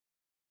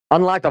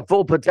Unlock the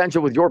full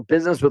potential with your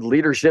business with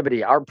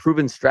Leadershipity. Our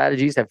proven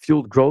strategies have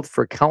fueled growth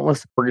for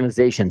countless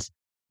organizations.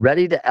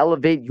 Ready to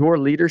elevate your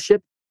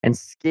leadership and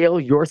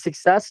scale your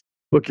success?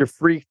 Book your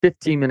free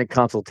 15-minute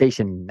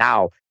consultation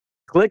now.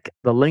 Click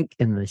the link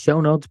in the show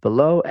notes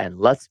below and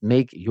let's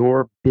make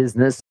your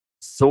business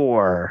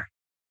soar.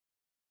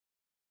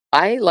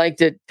 I like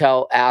to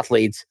tell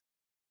athletes,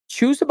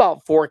 choose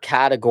about 4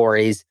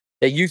 categories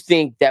that you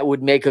think that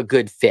would make a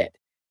good fit.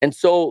 And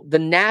so the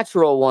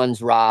natural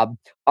ones, Rob,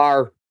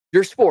 are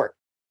your sport.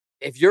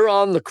 If you're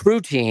on the crew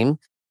team,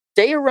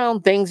 stay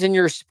around things in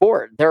your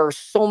sport. There are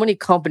so many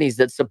companies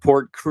that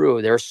support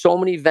crew. There are so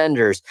many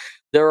vendors.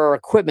 There are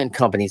equipment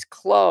companies,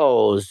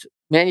 clothes,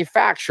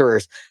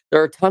 manufacturers.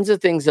 There are tons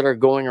of things that are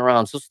going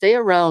around. So stay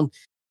around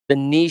the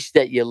niche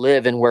that you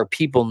live in where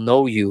people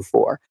know you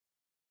for.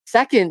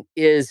 Second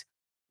is,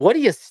 what are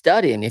you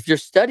studying? If you're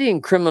studying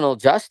criminal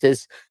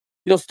justice,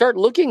 start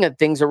looking at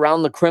things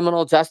around the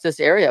criminal justice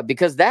area,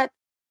 because that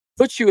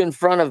puts you in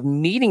front of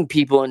meeting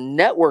people and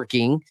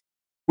networking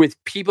with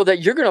people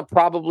that you're going to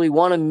probably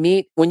want to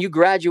meet when you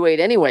graduate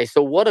anyway.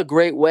 So what a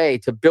great way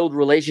to build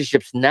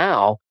relationships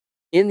now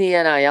in the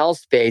NIL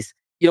space.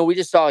 We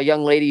just saw a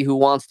young lady who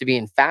wants to be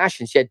in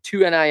fashion. She had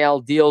 2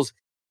 NIL deals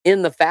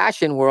in the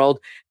fashion world,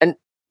 and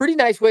pretty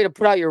nice way to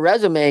put out your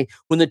resume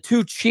when the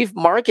 2 chief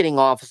marketing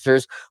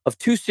officers of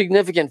 2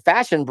 significant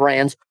fashion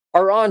brands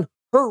are on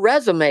her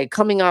resume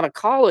coming out of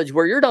college,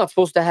 where you're not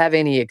supposed to have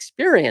any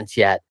experience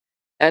yet.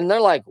 And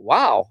they're like,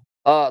 wow,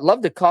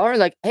 love to call her.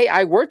 Like, hey,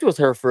 I worked with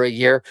her for a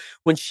year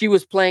when she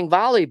was playing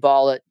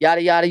volleyball at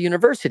yada yada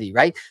university,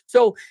 right?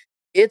 So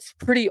it's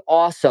pretty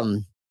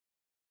awesome.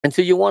 And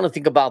so you want to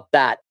think about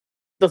that.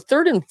 The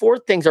third and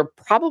fourth things are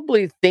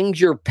probably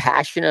things you're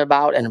passionate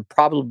about and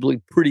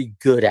probably pretty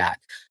good at,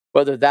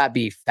 whether that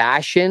be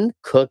fashion,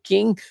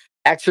 cooking,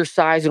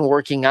 exercise, and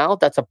working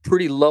out. That's a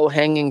pretty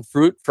low-hanging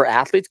fruit for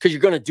athletes because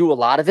you're going to do a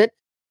lot of it.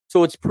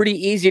 So it's pretty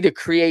easy to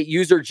create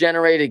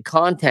user-generated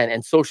content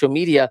and social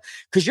media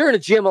because you're in a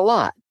gym a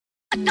lot.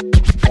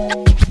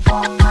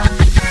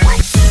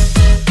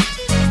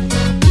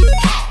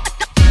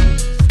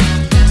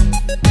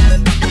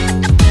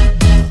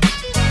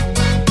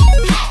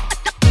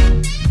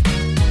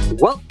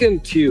 Welcome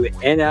to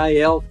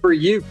NIL for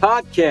You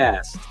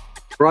podcast,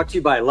 brought to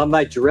you by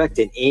Alumni Direct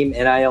and AIM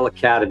NIL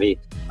Academy.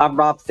 I'm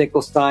Rob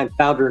Finkelstein,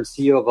 founder and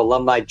CEO of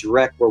Alumni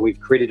Direct, where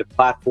we've created a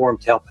platform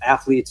to help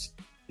athletes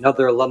and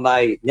other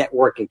alumni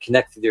network and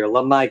connect to their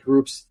alumni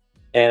groups.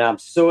 And I'm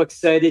so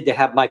excited to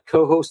have my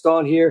co-host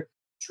on here,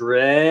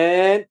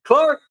 Trent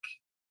Clark.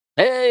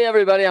 Hey,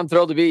 everybody. I'm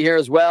thrilled to be here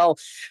as well.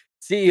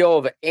 CEO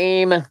of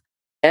AIM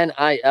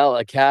NIL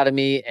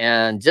Academy,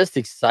 and just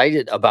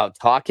excited about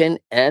talking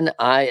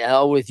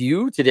NIL with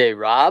you today,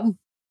 Rob.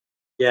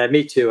 Yeah,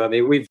 me too. I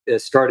mean, we've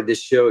started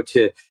this show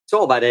it's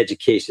all about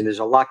education. There's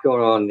a lot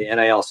going on in the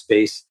NIL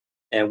space,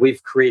 and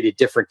we've created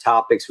different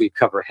topics. We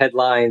cover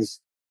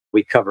headlines.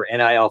 We cover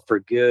NIL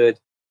for good.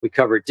 We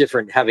cover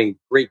having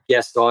great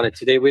guests on it.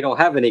 Today, we don't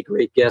have any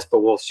great guests, but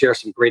we'll share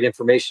some great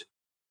information.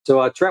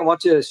 So, Trent, why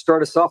don't you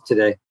start us off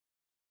today?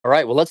 All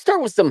right. Well, let's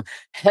start with some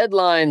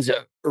headlines,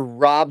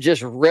 Rob,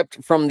 just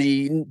ripped from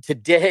the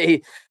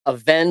today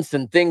events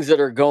and things that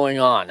are going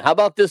on. How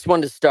about this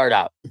one to start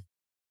out?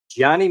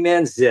 Johnny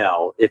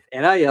Manziel, if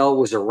NIL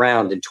was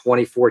around in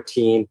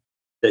 2014,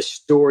 the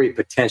story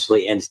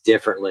potentially ends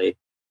differently.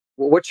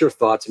 What's your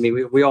thoughts? I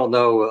mean, we all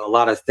know a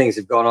lot of things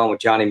have gone on with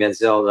Johnny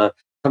Manziel.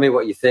 Tell me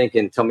what you think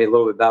and tell me a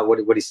little bit about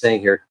what he's saying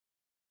here.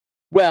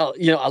 Well,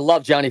 I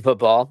love Johnny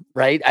football,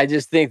 right? I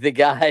just think the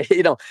guy,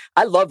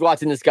 I loved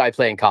watching this guy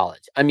play in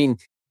college. I mean,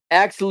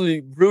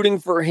 absolutely rooting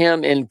for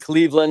him in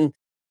Cleveland.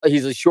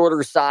 He's a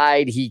shorter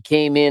side. He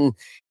came in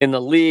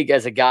the league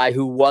as a guy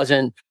who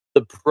wasn't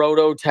the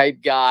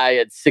prototype guy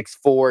at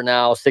 6'4"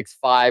 now,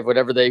 6'5",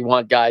 whatever they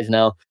want guys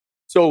now.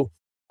 So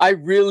I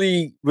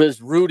really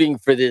was rooting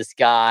for this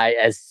guy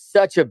as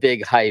such a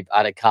big hype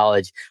out of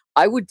college.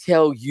 I would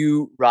tell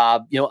you,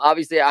 Rob,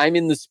 obviously I'm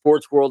in the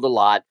sports world a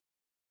lot,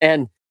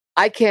 and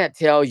I can't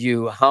tell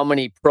you how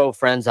many pro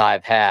friends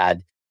I've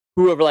had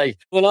who have like,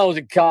 when I was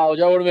in college,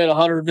 I would have made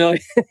 100 million.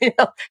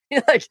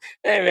 You're like,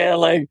 hey man,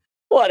 like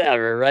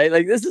whatever, right?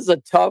 Like this is a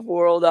tough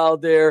world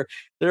out there.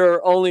 There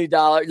are only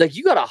dollars. Like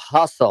you got to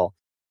hustle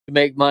to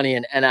make money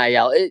in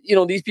NIL.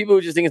 These people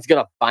who just think it's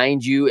going to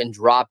find you and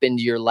drop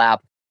into your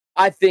lap.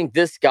 I think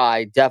this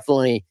guy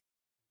definitely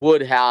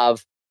would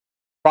have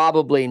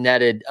probably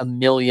netted $1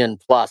 million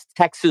plus.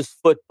 Texas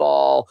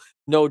football,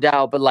 no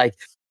doubt, but like,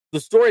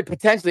 the story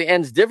potentially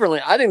ends differently.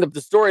 I think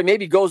the story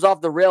maybe goes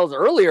off the rails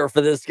earlier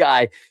for this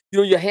guy.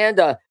 You hand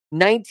a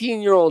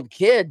 19-year-old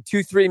kid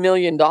 $2-3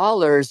 million,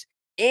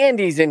 and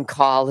he's in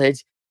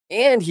college,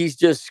 and he's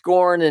just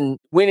scoring and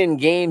winning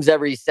games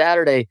every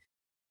Saturday.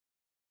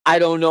 I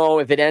don't know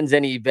if it ends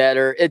any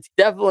better. It's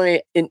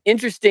definitely an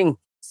interesting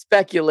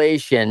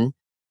speculation,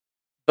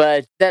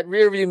 but that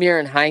rearview mirror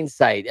in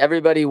hindsight,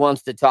 everybody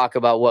wants to talk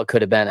about what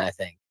could have been, I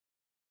think.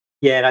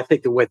 Yeah, and I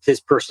think that with his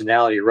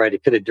personality, right,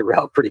 it could have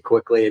derailed pretty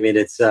quickly. I mean,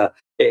 it's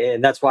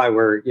and that's why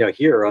we're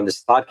here on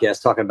this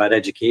podcast talking about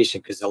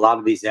education, because a lot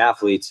of these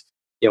athletes,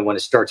 when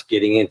it starts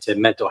getting into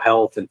mental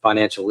health and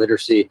financial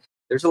literacy,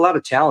 there's a lot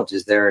of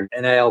challenges there. And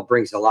NIL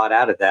brings a lot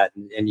out of that.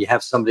 And you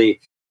have somebody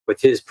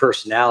with his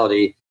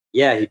personality.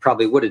 Yeah, he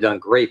probably would have done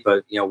great,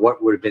 but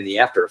what would have been the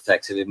after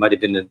effects? It might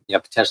have been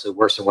potentially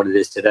worse than what it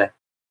is today.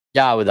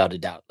 Yeah, without a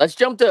doubt. Let's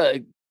jump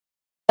to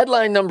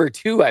headline number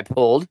 2 I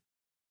pulled.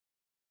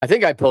 I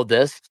think I pulled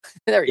this.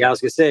 There you Yeah, I was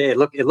gonna say it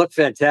looked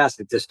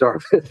fantastic to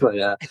start with,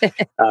 but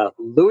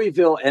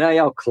Louisville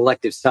NIL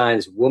collective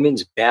signs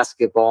women's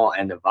basketball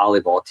and the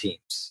volleyball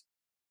teams.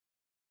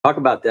 Talk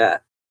about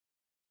that.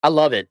 I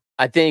love it.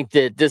 I think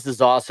that this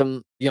is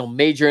awesome.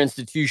 Major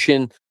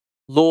institution.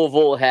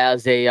 Louisville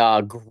has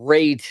a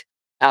great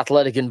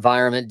athletic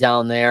environment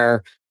down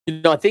there.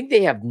 I think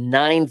they have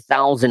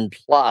 9,000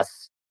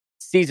 plus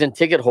season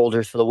ticket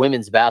holders for the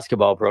women's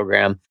basketball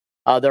program.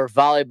 Their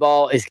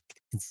volleyball is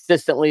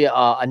consistently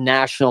a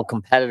national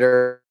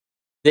competitor.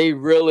 They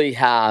really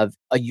have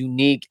a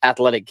unique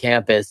athletic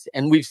campus.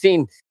 And we've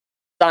seen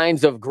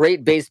signs of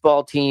great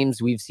baseball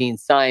teams. We've seen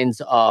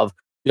signs of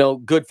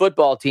good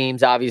football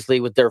teams, obviously,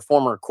 with their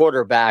former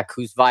quarterback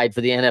who's vied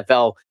for the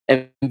NFL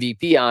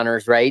MVP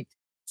honors, right?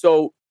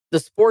 So the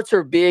sports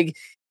are big.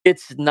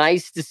 It's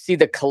nice to see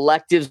the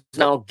collectives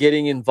now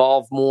getting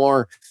involved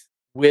more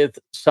with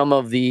some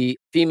of the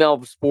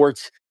female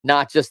sports,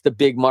 not just the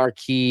big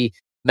marquee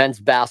men's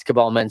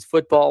basketball, men's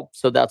football.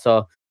 So that's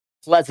a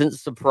pleasant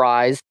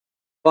surprise.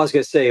 Well, I was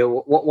going to say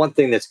one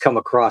thing that's come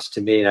across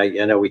to me, and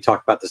I know we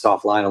talked about this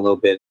offline a little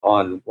bit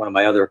on one of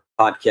my other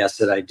podcasts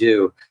that I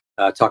do,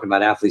 talking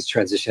about athletes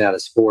transition out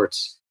of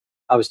sports.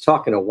 I was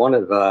talking to one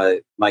of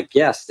my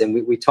guests,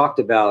 and we talked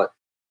about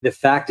the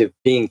fact of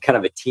being kind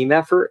of a team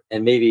effort.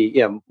 And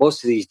maybe,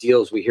 most of these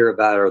deals we hear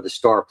about are the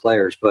star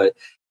players, but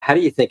how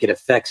do you think it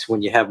affects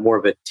when you have more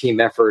of a team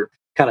effort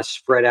kind of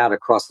spread out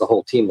across the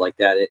whole team like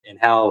that, and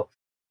how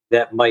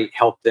that might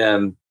help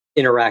them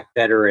interact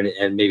better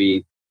and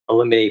maybe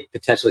eliminate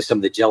potentially some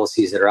of the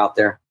jealousies that are out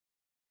there?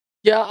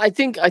 Yeah, I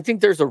think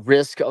there's a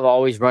risk of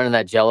always running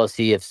that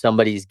jealousy if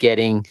somebody's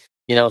getting,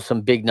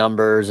 some big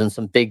numbers and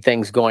some big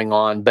things going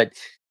on. But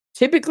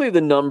typically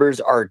the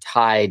numbers are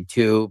tied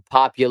to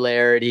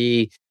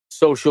popularity,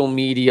 social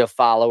media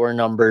follower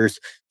numbers.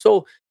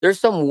 So there's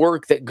some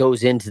work that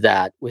goes into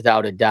that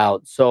without a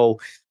doubt. So,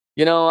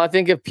 I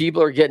think if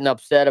people are getting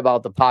upset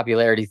about the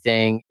popularity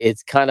thing,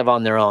 it's kind of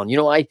on their own.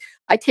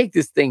 I take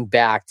this thing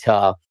back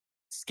to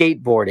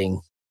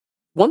skateboarding.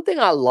 One thing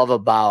I love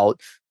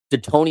about the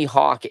Tony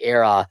Hawk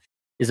era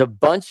is a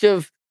bunch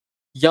of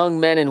young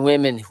men and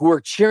women who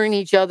are cheering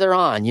each other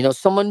on.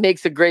 Someone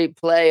makes a great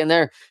play and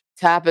they're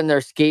tapping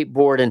their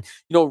skateboard. And,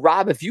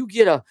 Rob, if you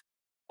get a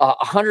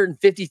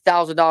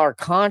 $150,000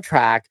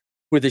 contract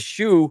with a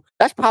shoe,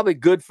 that's probably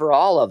good for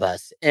all of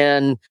us.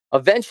 And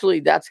eventually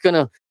that's going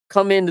to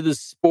come into the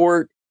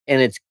sport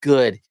and it's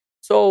good.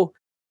 So,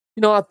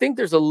 I think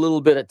there's a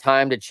little bit of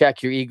time to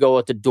check your ego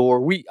at the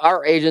door.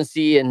 Our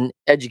agency and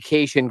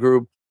education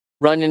group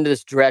run into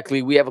this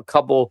directly. We have a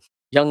couple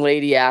young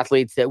lady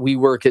athletes that we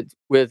work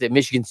with at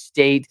Michigan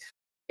State,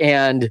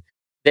 and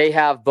they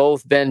have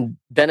both been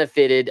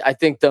benefited. I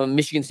think the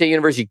Michigan State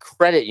University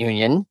Credit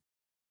Union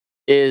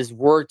is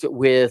worked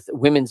with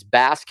women's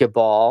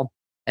basketball,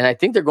 and I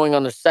think they're going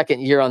on their second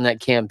year on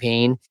that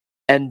campaign.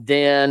 And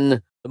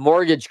then the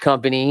mortgage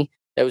company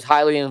that was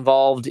highly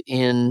involved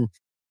in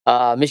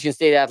Michigan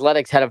State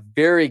athletics had a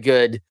very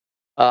good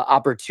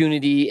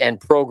opportunity and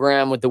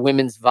program with the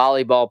women's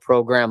volleyball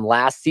program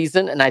last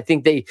season. And I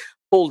think they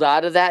pulled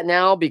out of that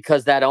now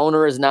because that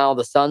owner is now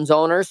the Suns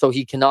owner. So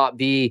he cannot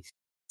be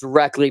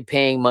directly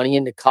paying money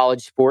into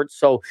college sports.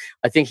 So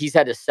I think he's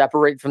had to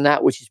separate from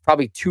that, which is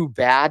probably too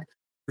bad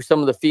for some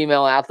of the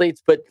female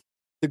athletes. But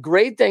the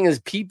great thing is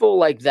people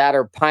like that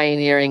are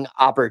pioneering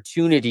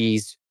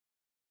opportunities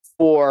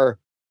for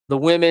the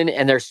women,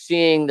 and they're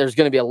seeing there's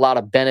going to be a lot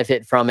of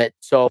benefit from it.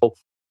 So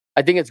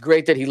I think it's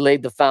great that he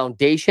laid the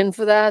foundation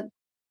for that.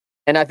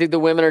 And I think the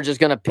women are just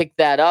going to pick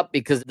that up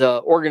because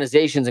the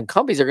organizations and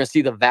companies are going to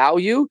see the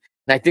value.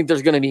 And I think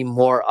there's going to be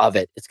more of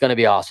it. It's going to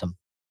be awesome.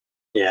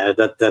 Yeah,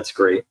 that's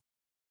great.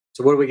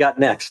 So what do we got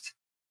next?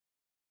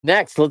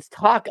 Next, let's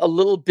talk a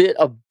little bit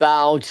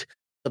about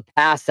the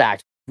PASS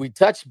Act. We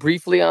touched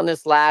briefly on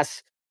this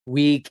last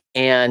week,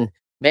 and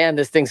man,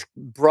 this thing's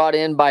brought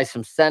in by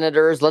some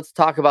senators. Let's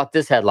talk about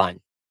this headline.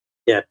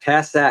 Yeah,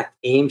 PASS Act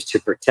aims to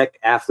protect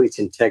athletes'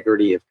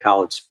 integrity of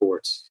college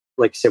sports.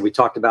 Like I said, we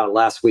talked about it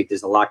last week.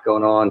 There's a lot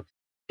going on.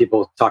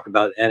 People talk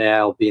about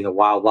NIL being the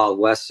wild, wild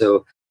west.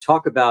 So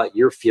talk about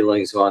your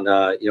feelings on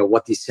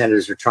what these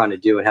senators are trying to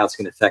do and how it's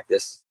going to affect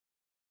this.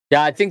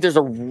 Yeah, I think there's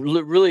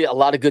really a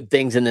lot of good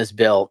things in this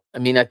bill. I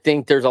mean, I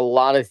think there's a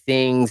lot of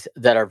things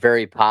that are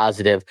very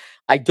positive.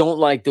 I don't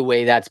like the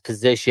way that's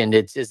positioned.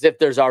 It's as if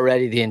there's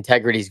already the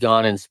integrity's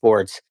gone in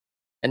sports,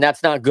 and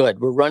that's not good.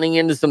 We're running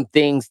into some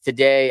things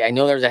today. I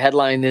know there's a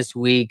headline this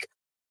week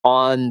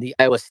on the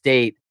Iowa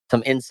State,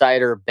 some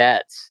insider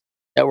bets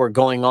that were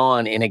going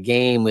on in a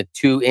game with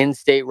two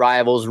in-state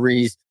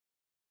rivalries,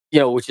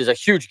 which is a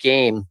huge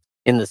game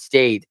in the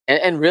state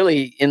and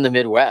really in the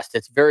Midwest.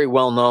 It's very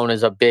well known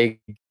as a big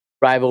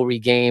rivalry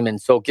game.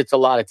 And so it gets a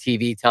lot of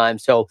TV time.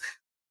 So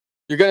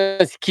you're going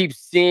to keep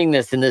seeing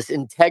this, and this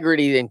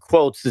integrity in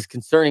quotes is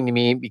concerning to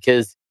me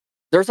because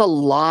there's a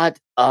lot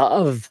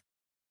of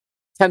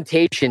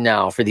temptation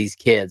now for these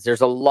kids.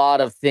 There's a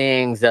lot of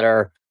things that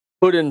are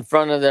put in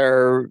front of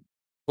their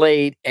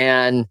plate,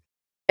 and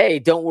hey,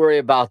 don't worry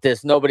about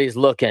this. Nobody's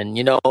looking,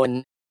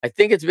 and I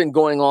think it's been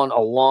going on a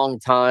long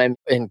time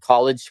in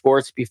college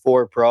sports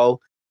before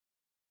pro.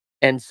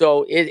 And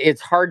so it's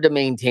hard to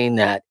maintain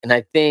that. And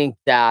I think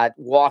that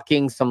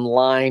walking some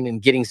line and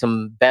getting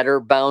some better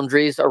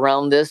boundaries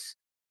around this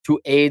to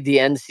aid the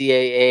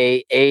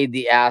NCAA, aid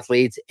the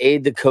athletes,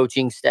 aid the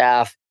coaching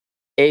staff,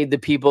 aid the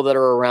people that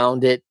are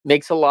around it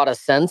makes a lot of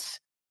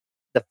sense.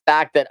 The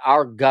fact that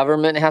our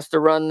government has to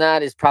run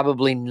that is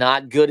probably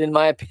not good, in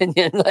my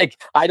opinion. Like,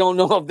 I don't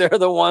know if they're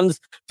the ones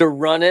to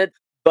run it,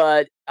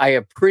 but I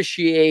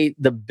appreciate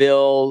the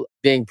bill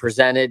being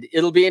presented.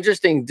 It'll be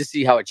interesting to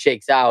see how it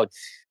shakes out.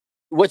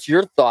 What's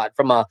your thought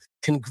from a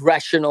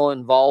congressional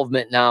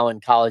involvement now in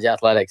college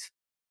athletics?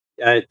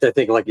 I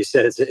think, like you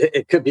said,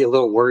 it could be a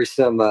little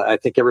worrisome. I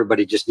think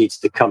everybody just needs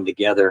to come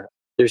together.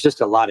 There's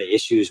just a lot of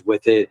issues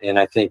with it, and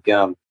I think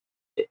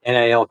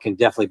NIL can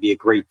definitely be a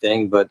great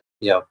thing, but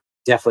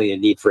definitely a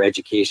need for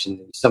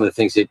education. Some of the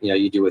things that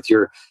you do with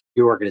your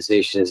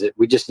organization is that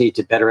we just need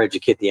to better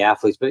educate the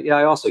athletes. But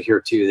I also hear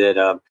too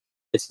that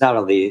it's not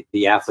only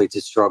the athletes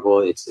that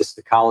struggle; it's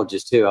the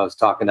colleges too. I was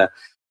talking to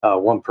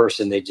one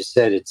person; they just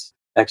said it's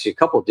actually a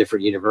couple of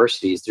different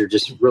universities. They're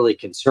just really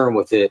concerned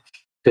with it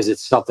because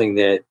it's something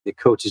that the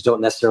coaches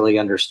don't necessarily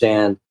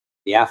understand.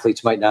 The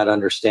athletes might not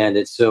understand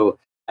it. So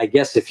I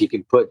guess if you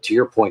can put, to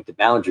your point, the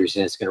boundaries,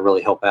 and it's going to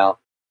really help out.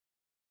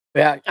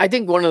 Yeah, I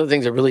think one of the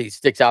things that really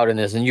sticks out in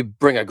this, and you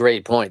bring a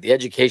great point, the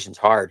education's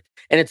hard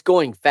and it's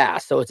going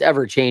fast. So it's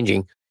ever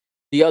changing.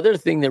 The other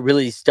thing that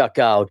really stuck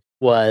out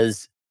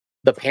was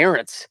the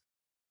parents.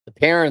 The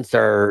parents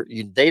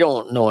they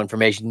don't know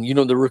information.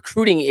 The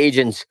recruiting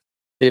agents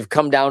that have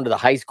come down to the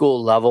high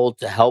school level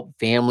to help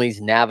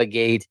families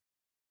navigate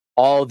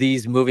all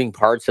these moving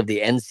parts of the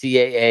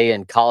NCAA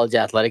and college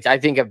athletics, I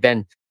think have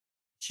been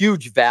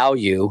huge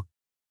value.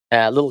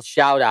 A little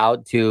shout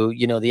out to,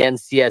 the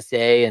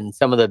NCSA and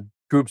some of the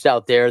groups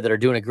out there that are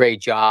doing a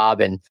great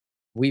job. And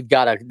we've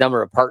got a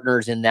number of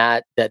partners in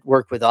that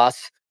work with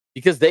us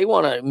because they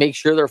want to make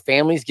sure their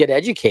families get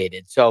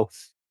educated. So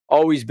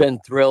always been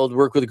thrilled.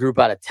 Work with a group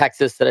out of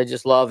Texas that I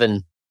just love.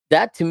 And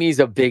that to me is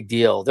a big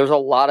deal. There's a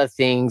lot of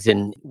things.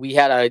 And we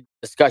had a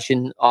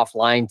discussion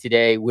offline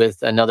today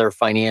with another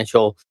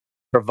financial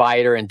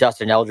provider and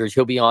Dustin Eldridge.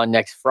 He'll be on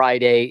next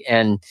Friday.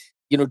 And,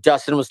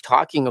 Dustin was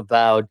talking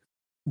about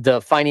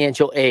the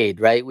financial aid,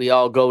 right? We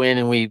all go in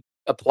and we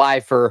apply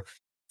for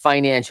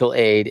financial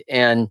aid.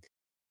 And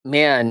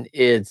man,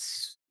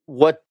 it's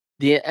what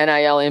the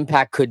NIL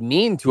impact could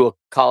mean to a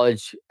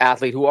college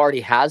athlete who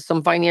already has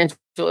some financial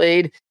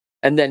aid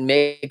and then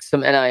makes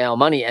some NIL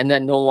money and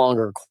then no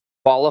longer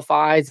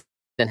qualifies,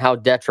 and how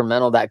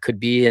detrimental that could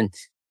be. And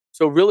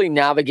so really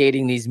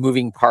navigating these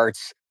moving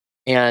parts.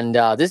 And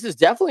this is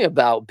definitely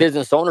about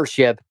business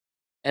ownership.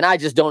 And I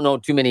just don't know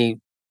too many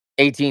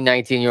 18,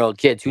 19-year-old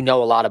kids who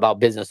know a lot about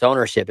business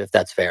ownership, if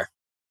that's fair.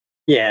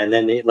 Yeah, and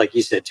then like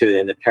you said too,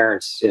 then the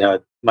parents,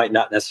 might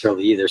not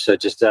necessarily either. So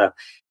just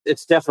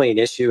it's definitely an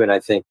issue, and I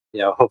think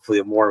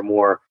hopefully more and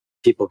more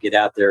people get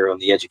out there on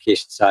the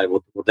education side,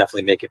 will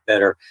definitely make it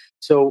better.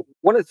 So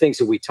one of the things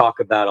that we talk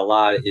about a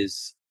lot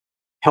is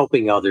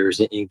helping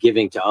others and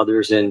giving to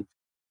others. And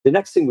the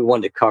next thing we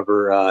wanted to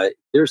cover,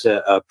 there's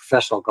a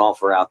professional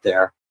golfer out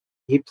there.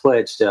 He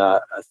pledged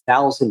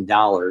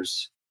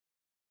 $1,000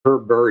 per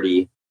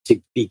birdie to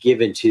be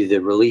given to the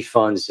relief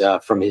funds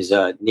from his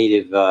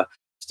native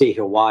state,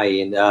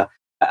 Hawaii. And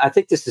I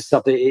think this is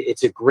something.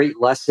 It's a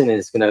great lesson,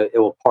 and it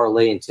will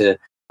parlay into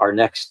our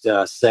next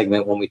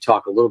segment when we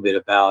talk a little bit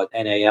about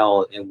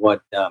NIL and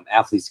what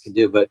athletes can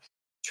do. But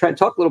try and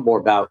talk a little more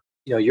about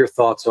your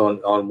thoughts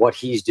on what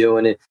he's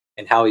doing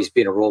and how he's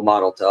being a role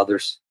model to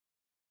others.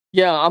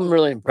 Yeah, I'm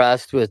really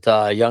impressed with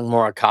young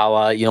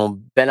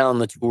Morikawa. Been on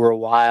the tour a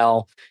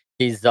while.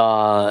 He's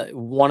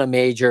won a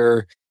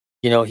major.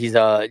 He's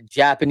a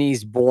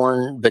Japanese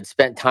born, but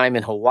spent time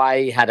in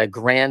Hawaii, had a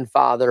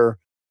grandfather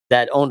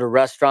that owned a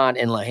restaurant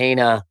in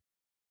Lahaina,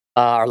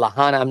 or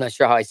Lahana, I'm not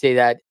sure how I say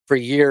that, for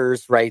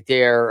years right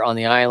there on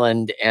the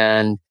island.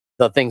 And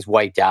the thing's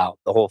wiped out,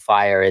 the whole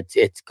fire,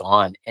 it's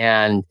gone.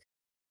 And,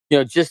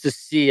 just to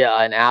see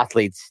an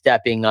athlete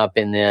stepping up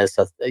in this,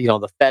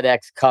 the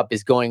FedEx Cup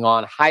is going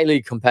on,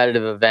 highly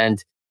competitive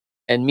event.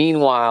 And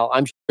meanwhile,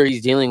 I'm sure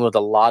he's dealing with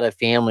a lot of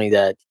family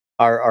that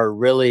are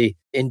really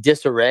in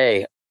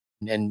disarray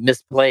and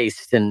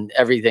misplaced and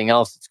everything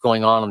else that's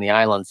going on the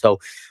island. So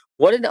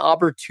what an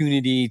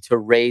opportunity to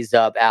raise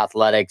up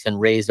athletics and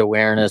raise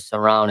awareness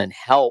around and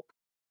help.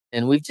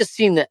 And we've just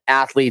seen the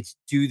athletes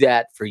do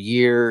that for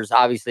years.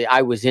 Obviously,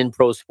 I was in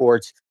pro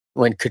sports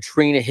when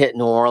Katrina hit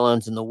New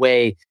Orleans, and the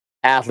way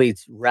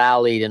athletes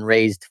rallied and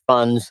raised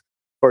funds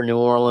for New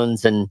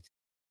Orleans. And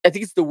I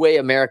think it's the way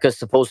America's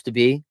supposed to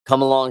be,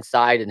 come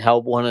alongside and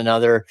help one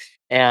another.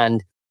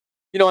 And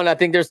And I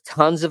think there's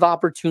tons of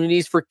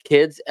opportunities for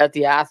kids at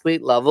the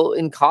athlete level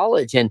in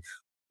college. And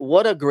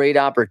what a great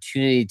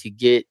opportunity to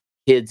get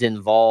kids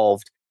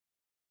involved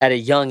at a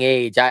young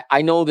age.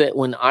 I know that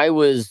when I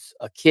was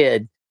a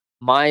kid,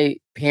 my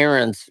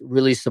parents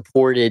really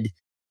supported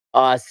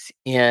us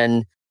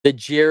in the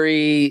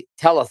Jerry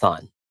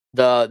telethon,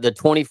 the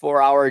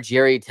 24-hour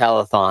Jerry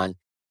telethon.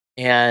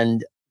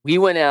 And we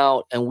went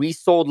out and we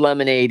sold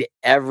lemonade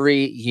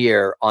every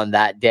year on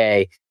that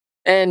day.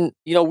 And,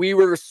 we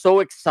were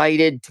so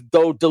excited to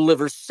go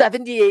deliver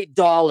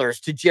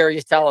 $78 to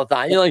Jerry's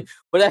telethon. Like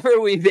whatever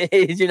we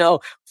made,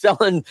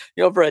 selling,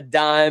 for a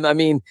dime. I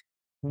mean,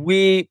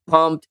 we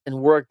pumped and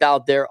worked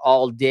out there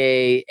all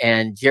day.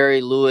 And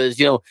Jerry Lewis,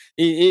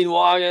 he'd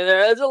walk in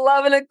there. It's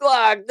 11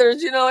 o'clock.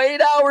 There's,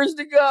 8 hours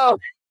to go.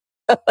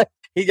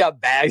 He got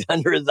bags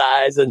under his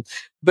eyes.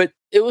 But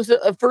it was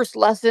a first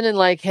lesson in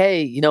like,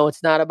 hey,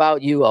 it's not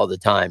about you all the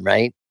time,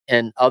 right?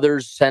 And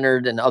others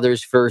centered and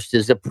others first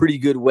is a pretty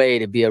good way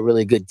to be a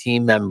really good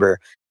team member.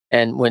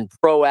 And when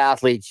pro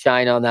athletes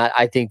shine on that,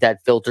 I think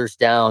that filters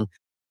down.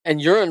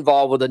 And you're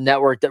involved with a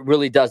network that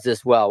really does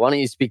this well. Why don't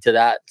you speak to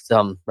that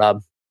some,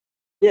 Rob?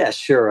 Yeah,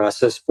 sure.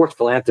 So Sports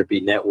Philanthropy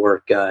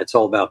Network, it's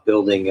all about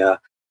building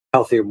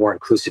healthier, more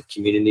inclusive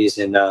communities.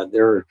 And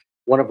they're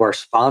one of our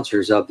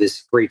sponsors of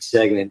this great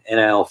segment,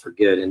 NIL for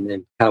Good. And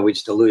kind of we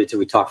just alluded to,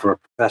 we talk from a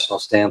professional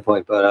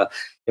standpoint, but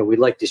we'd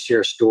like to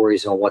share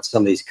stories on what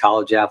some of these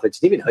college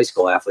athletes, and even high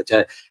school athletes.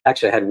 I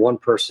had one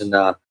person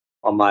on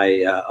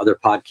my other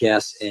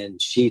podcast,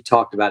 and she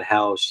talked about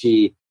how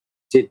she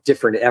did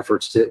different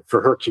efforts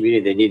for her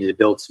community. They needed to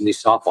build some new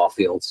softball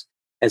fields.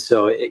 And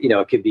so,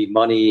 it could be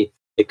money,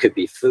 it could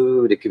be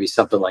food, it could be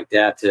something like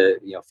that to,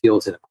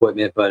 fields and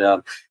equipment.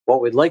 But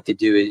what we'd like to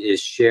do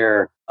is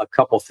share a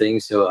couple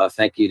things. So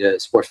thank you to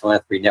Sports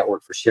Philanthropy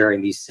Network for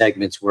sharing these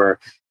segments where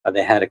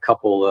they had a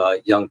couple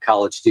young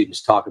college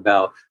students talk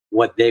about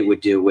what they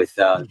would do with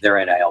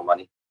their NIL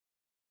money.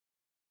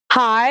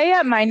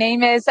 Hi, my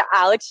name is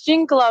Alex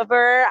Jean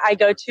Glover. I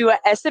go to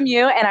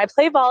SMU and I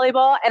play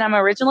volleyball, and I'm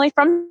originally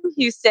from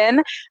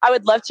Houston. I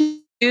would love to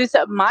use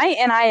my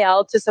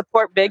NIL to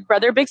support Big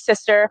Brother, Big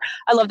Sister.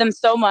 I love them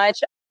so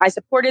much. I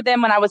supported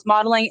them when I was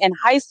modeling in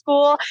high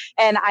school,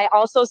 and I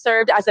also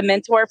served as a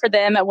mentor for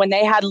them when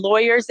they had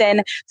lawyers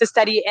in to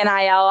study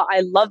NIL.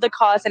 I love the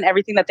cause and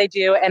everything that they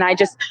do, and I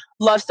just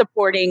love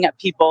supporting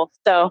people.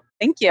 So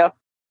thank you.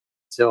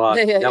 So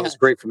that was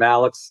great from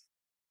Alex.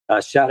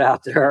 Shout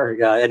out to her.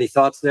 Any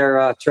thoughts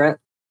there, Trent?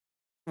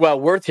 Well,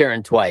 worth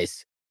hearing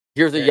twice.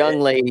 Here's a young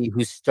lady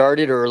who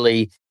started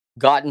early,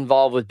 got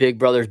involved with Big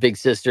Brothers, Big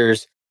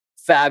Sisters,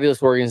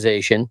 fabulous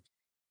organization.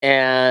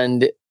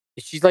 And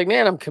she's like,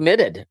 man, I'm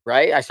committed,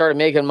 right? I started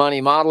making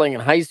money modeling in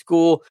high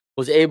school,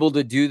 was able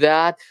to do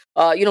that.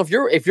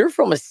 If you're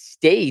from a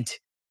state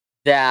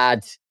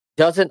that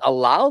doesn't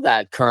allow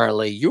that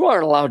currently, you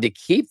aren't allowed to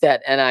keep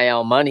that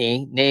NIL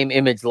money, name,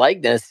 image,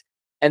 likeness,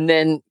 and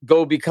then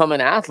go become an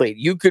athlete.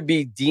 You could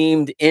be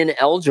deemed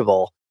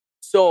ineligible.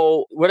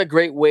 So what a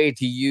great way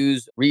to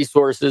use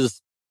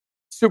resources.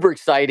 Super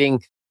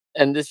exciting.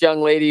 And this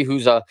young lady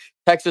who's a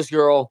Texas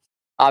girl,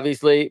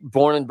 obviously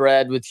born and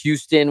bred with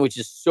Houston, which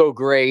is so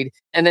great.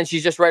 And then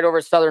she's just right over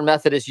at Southern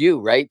Methodist U,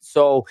 right?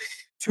 So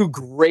two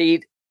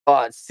great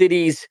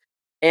cities.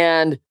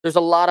 And there's a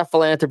lot of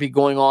philanthropy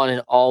going on in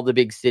all the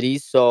big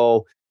cities.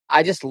 So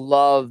I just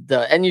love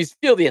and you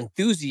feel the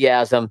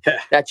enthusiasm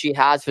that she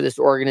has for this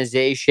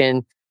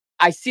organization.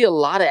 I see a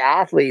lot of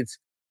athletes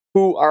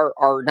who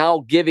are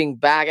now giving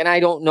back. And I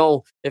don't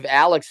know if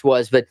Alex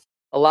was, but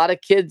a lot of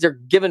kids are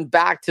giving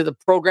back to the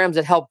programs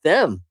that helped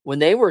them when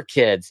they were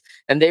kids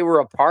and they were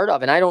a part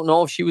of. And I don't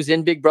know if she was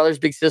in Big Brothers,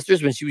 Big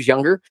Sisters when she was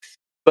younger,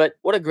 but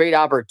what a great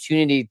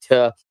opportunity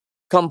to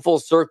come full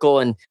circle.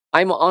 And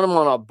I'm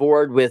on a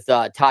board with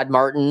Todd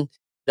Martin,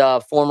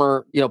 the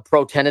former,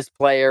 pro tennis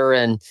player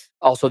and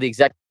also the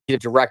executive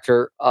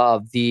director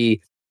of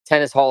the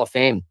Tennis Hall of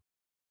Fame.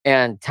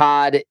 And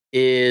Todd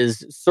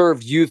is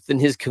served youth in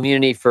his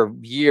community for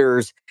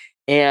years.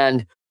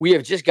 And we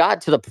have just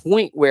got to the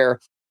point where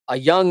a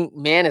young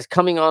man is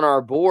coming on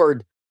our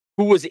board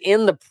who was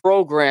in the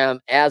program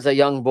as a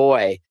young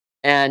boy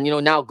and,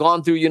 now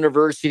gone through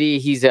university.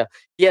 He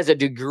has a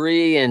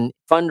degree in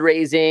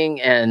fundraising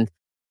and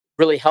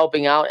really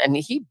helping out. And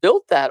he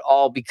built that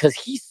all because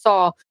he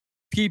saw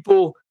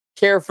people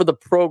care for the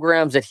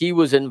programs that he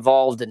was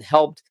involved in,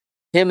 helped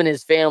him and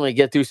his family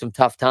get through some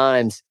tough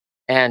times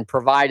and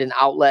provide an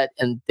outlet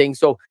and things.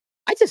 So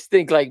I just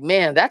think like,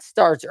 man, that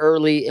starts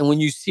early. And when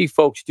you see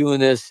folks doing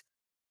this,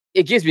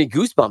 it gives me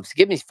goosebumps. It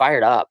gets me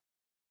fired up.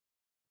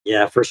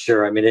 Yeah, for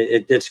sure. I mean,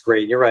 it's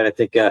great. You're right. I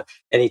think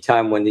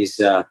anytime when these,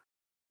 some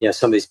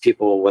of these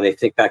people, when they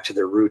think back to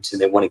their roots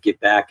and they want to get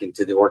back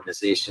into the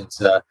organizations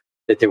that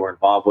they were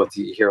involved with,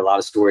 you hear a lot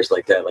of stories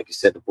like that. Like you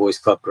said, the boys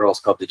club, girls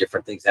club, the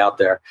different things out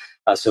there.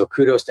 So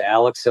kudos to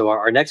Alex. So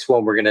our next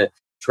one, we're going to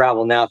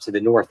travel now to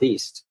the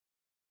Northeast.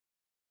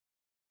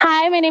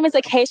 Hi, my name is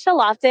Acacia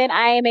Lofton.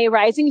 I am a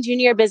rising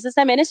junior business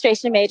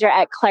administration major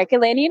at Clark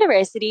Atlanta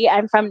University.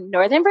 I'm from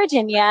Northern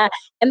Virginia,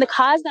 and the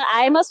cause that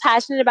I am most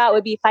passionate about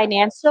would be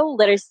financial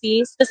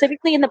literacy,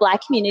 specifically in the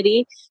Black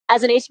community.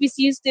 As an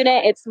HBCU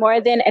student, it's more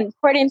than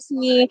important to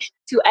me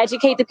to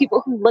educate the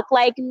people who look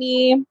like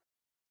me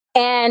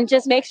and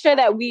just make sure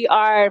that we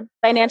are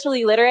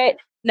financially literate,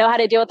 know how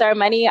to deal with our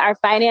money, our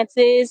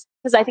finances,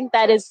 because I think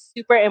that is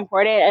super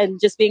important.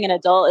 And just being an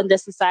adult in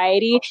this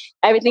society,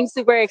 everything's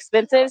super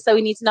expensive. So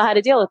we need to know how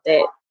to deal with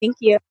it. Thank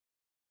you.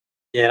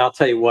 Yeah, and I'll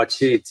tell you what,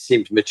 she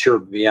seems mature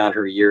beyond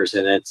her years,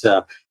 and it's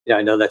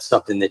I know that's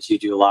something that you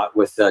do a lot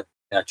with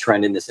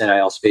trend in this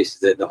NIL space,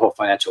 the whole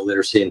financial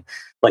literacy, and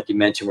like you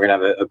mentioned, we're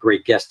gonna have a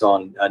great guest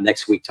on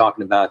next week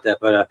talking about that.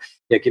 But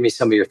yeah, give me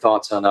some of your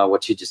thoughts on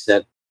what you just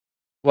said.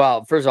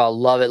 Well, first of all, I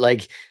love it.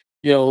 Like,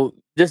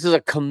 this is a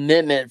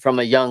commitment from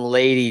a young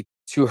lady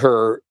to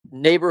her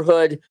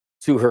neighborhood,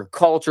 to her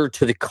culture,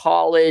 to the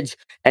college,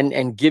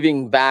 and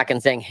giving back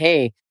and saying,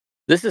 "Hey,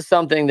 this is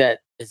something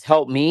that has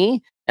helped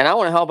me, and I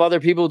want to help other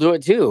people do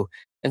it too."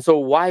 And so,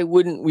 why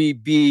wouldn't we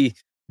be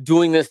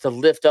doing this to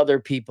lift other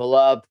people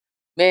up,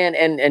 man?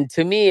 And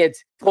to me,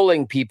 it's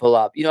pulling people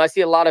up. I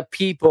see a lot of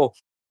people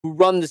who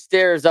run the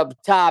stairs up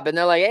top, and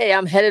they're like, "Hey,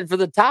 I'm headed for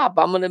the top.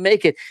 I'm going to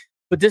make it."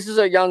 But this is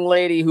a young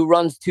lady who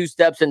runs two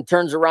steps and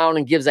turns around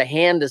and gives a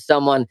hand to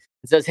someone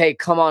and says, "Hey,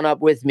 come on up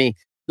with me.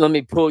 Let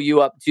me pull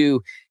you up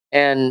too."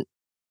 And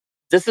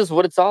this is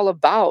what it's all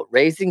about,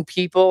 raising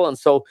people. And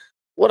so,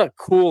 what a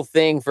cool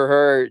thing for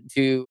her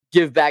to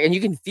give back. And you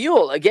can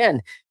feel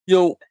again,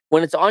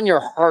 when it's on your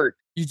heart,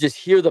 you just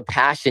hear the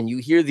passion, you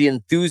hear the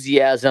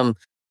enthusiasm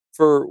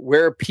for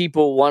where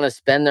people want to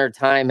spend their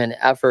time and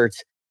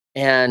efforts.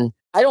 And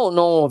I don't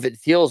know if it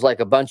feels like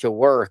a bunch of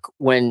work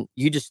when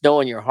you just know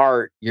in your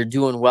heart you're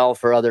doing well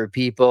for other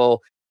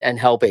people and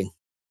helping.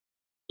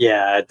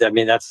 Yeah, I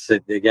mean that's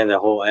again the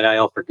whole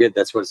NIL for good.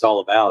 That's what it's all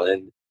about,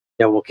 and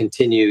we'll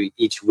continue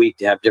each week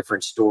to have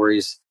different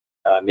stories.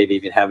 Maybe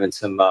even having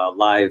some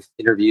live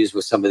interviews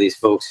with some of these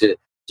folks that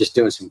just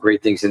doing some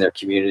great things in their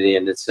community.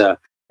 And it's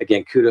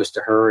again kudos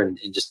to her and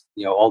just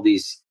all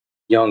these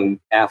young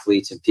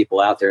athletes and people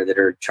out there that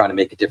are trying to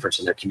make a difference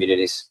in their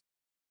communities.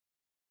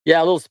 Yeah,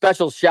 a little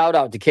special shout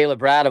out to Kayla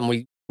Bradham.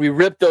 We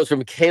ripped those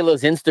from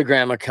Kayla's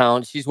Instagram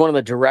account. She's one of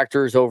the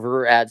directors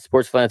over at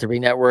Sports Philanthropy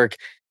Network,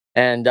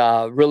 and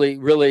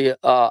really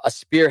a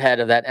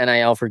spearhead of that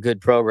NIL for Good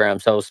program.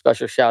 So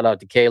special shout out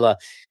to Kayla.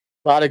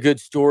 A lot of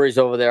good stories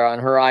over there on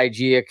her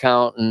IG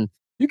account, and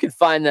you can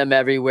find them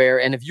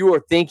everywhere. And if you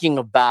are thinking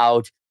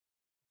about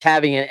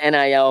having an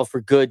NIL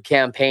for Good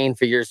campaign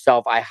for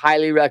yourself, I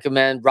highly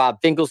recommend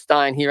Rob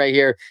Finkelstein right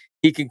here.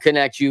 He can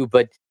connect you,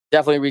 but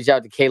definitely reach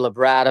out to Kayla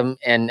Bradham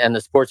and the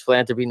Sports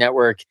Philanthropy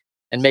Network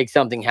and make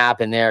something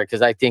happen there,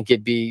 because I think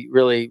it'd be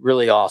really,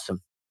 really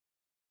awesome.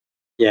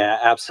 Yeah,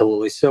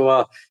 absolutely.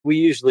 So we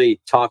usually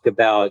talk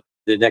about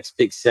the next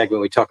big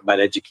segment. We talk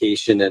about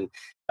education, and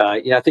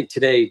I think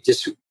today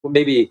just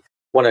maybe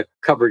want to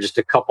cover just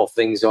a couple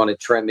things on it,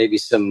 Trent. Maybe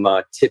some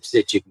tips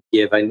that you can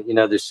give. And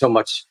there's so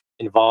much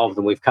involved,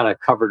 and we've kind of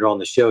covered it on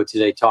the show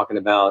today, talking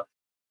about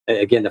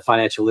again the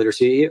financial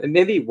literacy. And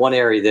maybe one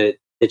area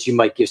that you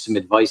might give some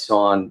advice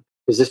on,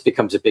 because this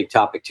becomes a big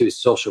topic too, is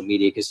social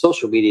media. Because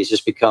social media has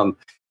just become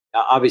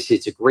obviously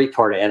it's a great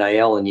part of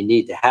NIL, and you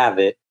need to have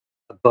it,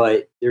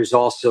 but there's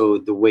also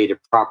the way to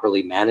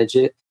properly manage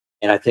it.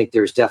 And I think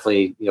there's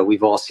definitely,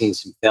 we've all seen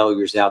some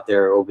failures out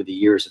there over the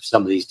years of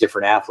some of these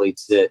different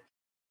athletes that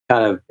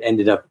kind of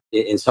ended up,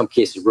 in some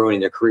cases,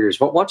 ruining their careers.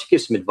 Why don't you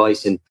give some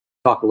advice and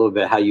talk a little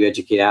bit how you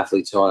educate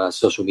athletes on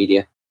social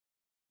media?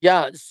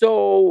 Yeah.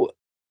 So,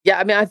 yeah,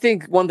 I mean, I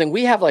think one thing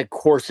we have like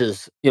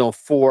courses,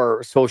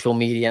 for social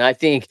media. And I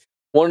think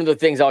one of the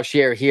things I'll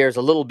share here is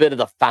a little bit of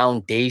the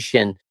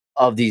foundation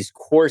of these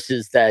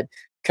courses that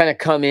kind of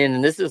come in.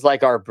 And this is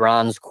like our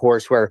bronze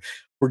course where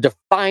we're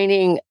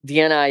defining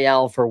the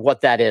NIL for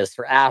what that is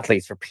for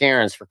athletes, for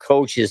parents, for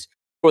coaches,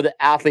 for the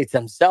athletes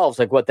themselves,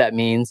 like what that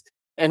means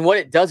and what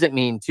it doesn't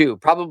mean too.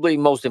 Probably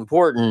most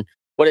important,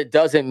 what it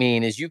doesn't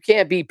mean is you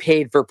can't be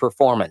paid for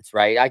performance,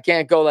 right? I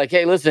can't go like,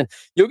 "Hey, listen,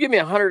 you'll give me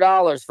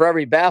 $100 for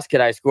every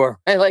basket I score."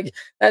 Right? Like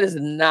that is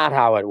not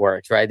how it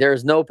works, right? There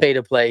is no pay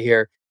to play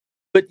here.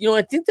 But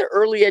I think the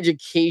early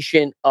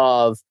education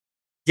of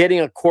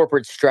getting a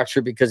corporate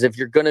structure, because if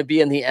you're going to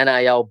be in the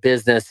NIL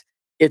business,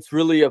 it's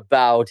really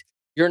about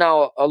you're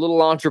now a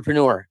little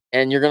entrepreneur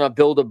and you're going to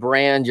build a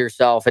brand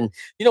yourself. And,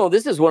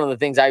 this is one of the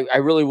things I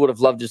really would have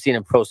loved to have seen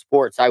in pro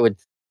sports. I would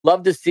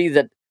love to see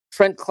that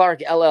Trent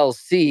Clark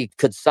LLC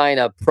could sign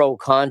a pro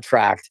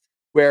contract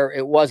where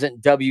it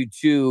wasn't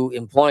W-2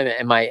 employment,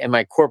 and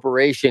my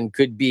corporation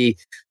could be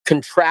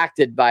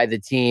contracted by the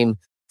team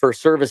for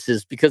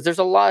services, because there's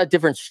a lot of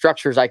different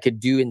structures I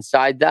could do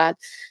inside that.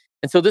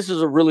 And so this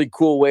is a really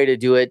cool way to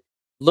do it.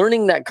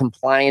 Learning that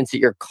compliance at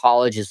your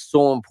college is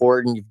so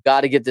important. You've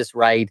got to get this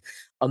right.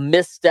 A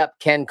misstep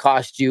can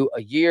cost you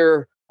a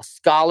year, a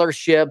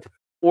scholarship,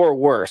 or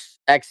worse,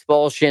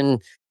 expulsion,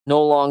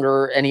 no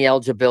longer any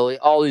eligibility,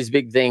 all these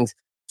big things.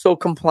 So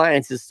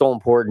compliance is so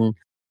important.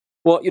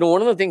 Well,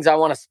 one of the things I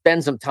want to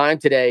spend some time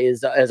today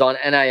is on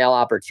NIL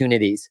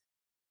opportunities.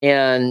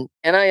 And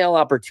NIL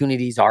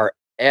opportunities are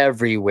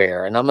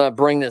everywhere. And I'm going to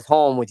bring this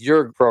home with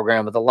your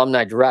program with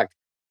Alumni Direct,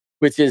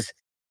 which is,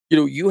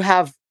 you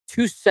have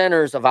two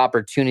centers of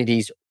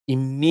opportunities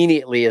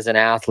immediately as an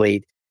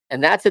athlete.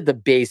 And that's at the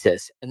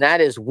basis. And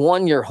that is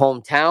one, your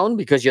hometown,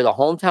 because you're the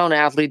hometown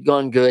athlete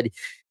going good.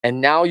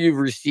 And now you've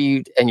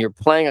received and you're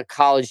playing a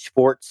college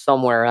sport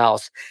somewhere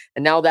else.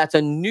 And now that's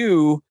a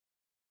new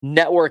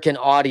network and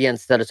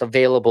audience that is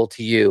available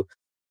to you.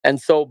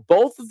 And so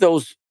both of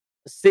those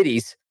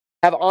cities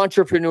have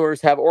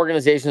entrepreneurs, have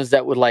organizations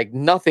that would like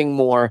nothing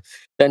more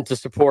than to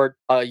support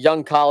a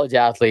young college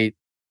athlete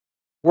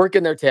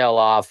working their tail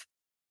off,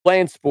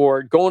 playing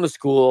sport, going to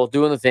school,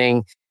 doing the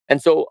thing.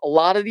 And so a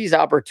lot of these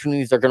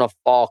opportunities are going to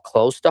fall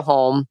close to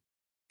home,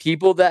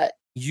 people that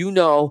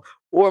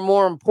or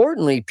more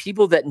importantly,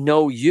 people that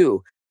know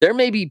you. There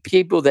may be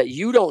people that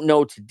you don't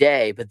know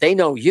today, but they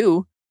know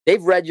you.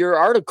 They've read your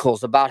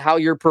articles about how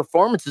your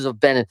performances have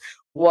been and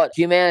what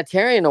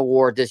humanitarian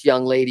award this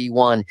young lady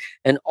won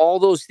and all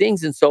those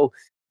things. And so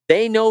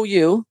they know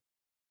you.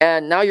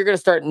 And now you're going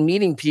to start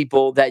meeting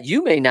people that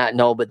you may not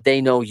know, but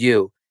they know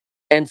you.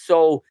 And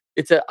so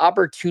it's an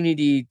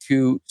opportunity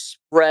to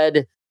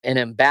spread an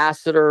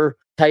ambassador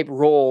type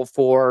role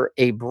for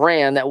a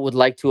brand that would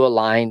like to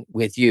align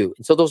with you.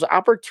 And so those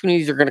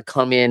opportunities are going to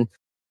come in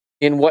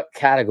what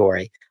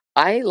category?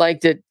 I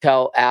like to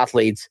tell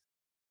athletes,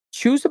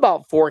 choose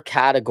about 4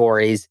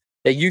 categories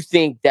that you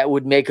think that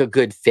would make a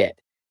good fit.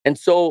 And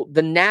so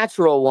the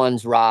natural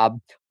ones, Rob,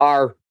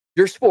 are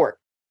your sport.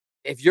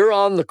 If you're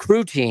on the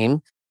crew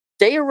team,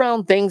 stay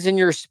around things in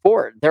your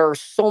sport. There are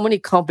so many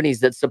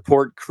companies that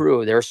support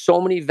crew. There are so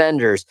many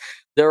vendors.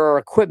 There are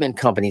equipment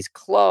companies,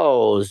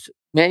 clothes,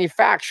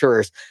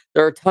 manufacturers.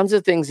 There are tons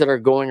of things that are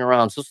going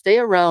around. So stay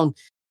around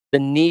the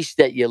niche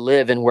that you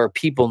live in where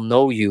people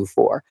know you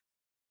for.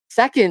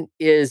 Second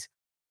is,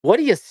 what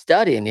are you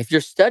studying? If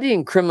you're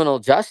studying criminal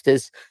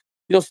justice,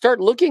 start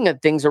looking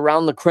at things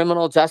around the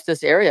criminal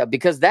justice area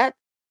because that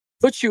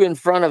puts you in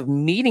front of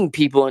meeting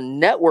people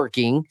and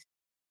networking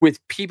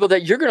with people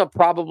that you're going to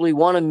probably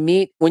want to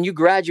meet when you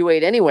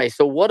graduate anyway.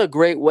 So what a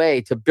great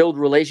way to build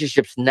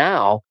relationships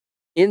now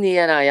in the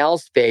NIL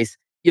space.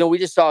 We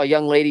just saw a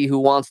young lady who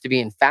wants to be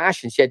in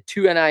fashion. She had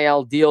 2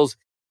 NIL deals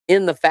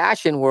in the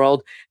fashion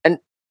world, and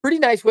pretty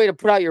nice way to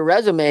put out your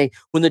resume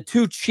when the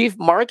 2 chief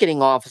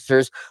marketing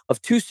officers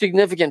of 2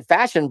 significant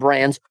fashion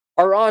brands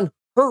are on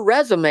her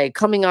resume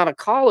coming out of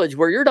college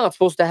where you're not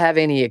supposed to have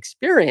any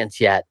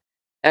experience yet.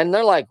 And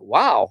they're like,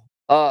 wow,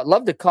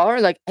 love to call her.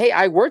 Like, hey,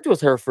 I worked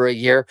with her for a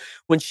year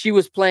when she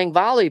was playing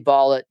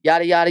volleyball at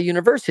yada yada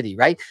university,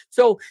 right?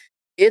 So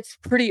it's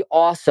pretty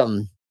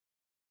awesome.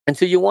 And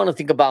so you want to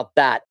think about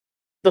that.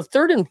 The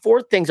third and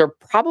fourth things are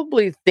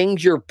probably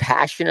things you're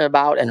passionate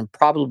about and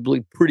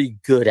probably pretty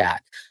good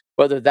at,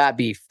 whether that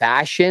be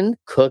fashion,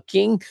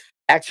 cooking,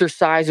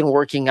 exercise, and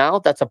working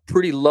out. That's a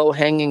pretty low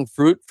hanging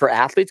fruit for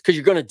athletes because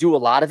you're going to do a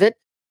lot of it.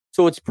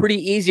 So it's pretty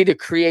easy to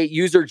create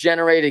user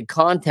generated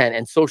content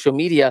and social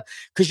media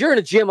because you're in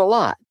a gym a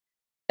lot.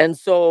 And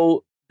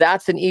so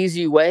that's an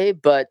easy way.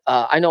 But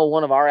I know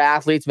one of our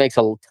athletes makes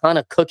a ton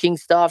of cooking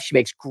stuff. She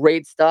makes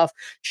great stuff.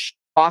 She's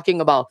talking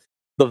about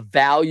the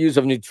values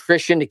of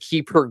nutrition to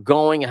keep her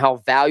going and how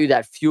valued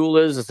that fuel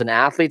is as an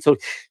athlete. So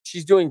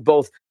she's doing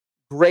both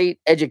great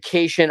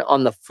education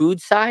on the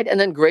food side and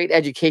then great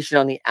education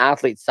on the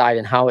athlete side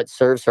and how it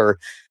serves her.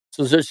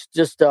 So there's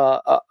just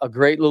a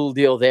great little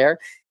deal there.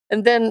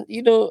 And then,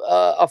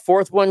 a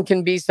fourth one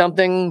can be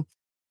something,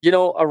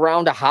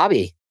 around a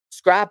hobby,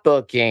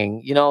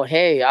 scrapbooking,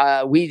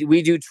 hey,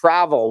 we do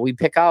travel. We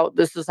pick out,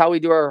 this is how we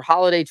do our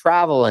holiday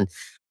travel. And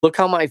look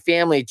how my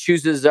family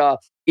chooses,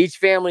 each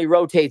family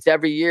rotates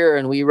every year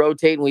and we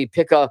rotate and we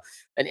pick an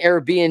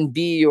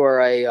Airbnb or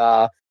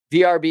a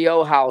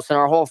VRBO house and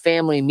our whole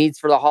family meets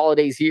for the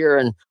holidays here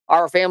and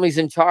our family's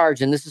in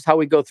charge. And this is how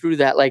we go through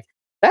that. Like,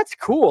 that's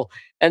cool.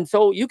 And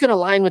so you can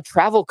align with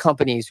travel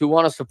companies who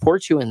want to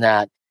support you in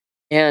that.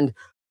 And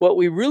what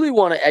we really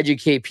want to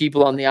educate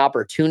people on the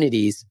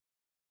opportunities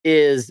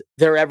is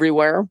they're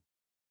everywhere.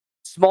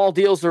 Small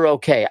deals are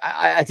okay.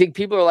 I think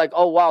people are like,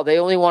 oh, wow, they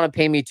only want to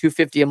pay me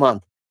 $250 a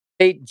month.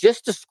 Hey,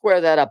 just to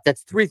square that up,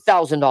 that's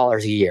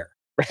 $3,000 a year,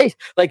 right?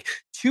 Like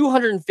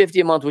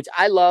 $250 a month, which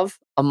I love,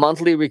 a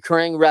monthly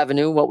recurring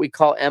revenue, what we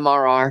call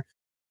MRR.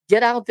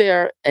 Get out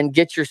there and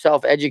get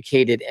yourself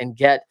educated and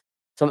get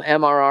some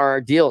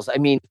MRR deals. I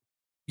mean,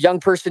 young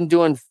person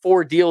doing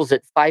 4 deals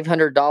at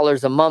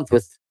 $500 a month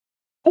with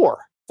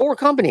four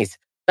companies.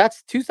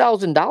 That's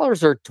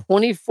 $2,000 or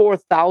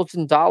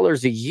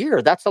 $24,000 a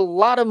year. That's a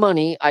lot of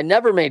money. I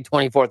never made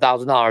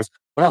 $24,000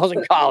 when I was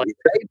in college.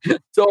 Right?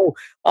 So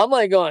I'm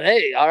like going,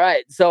 hey, all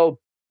right. So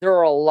there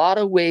are a lot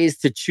of ways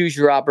to choose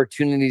your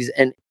opportunities.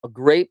 And a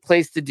great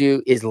place to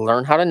do is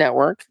learn how to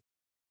network.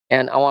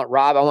 And I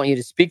want you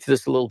to speak to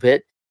this a little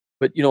bit.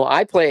 But,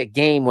 I play a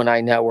game when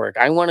I network.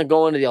 I want to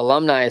go into the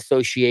alumni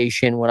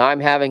association when I'm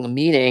having a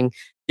meeting,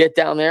 get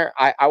down there.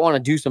 I want to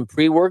do some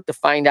pre-work to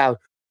find out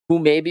who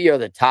maybe are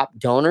the top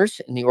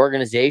donors in the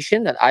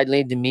organization that I'd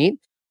need to meet,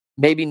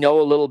 maybe know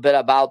a little bit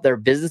about their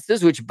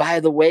businesses, which, by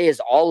the way,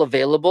 is all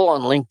available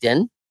on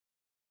LinkedIn,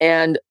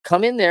 and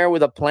come in there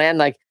with a plan.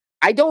 Like,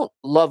 I don't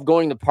love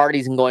going to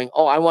parties and going,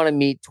 oh, I want to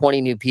meet 20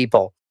 new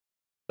people.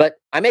 But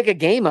I make a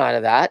game out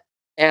of that.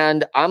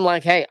 And I'm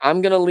like, hey,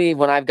 I'm going to leave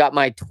when I've got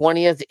my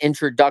 20th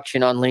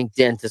introduction on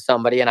LinkedIn to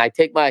somebody. And I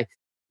take my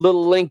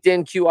little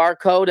LinkedIn QR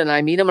code and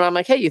I meet them. And I'm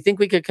like, hey, you think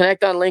we could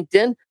connect on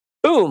LinkedIn?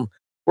 Boom,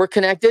 we're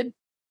connected.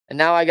 And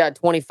now I got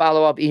 20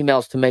 follow-up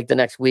emails to make the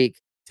next week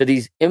to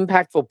these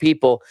impactful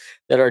people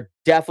that are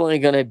definitely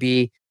going to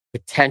be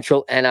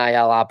potential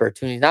NIL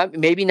opportunities.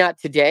 Maybe not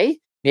today,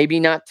 maybe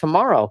not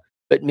tomorrow,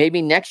 but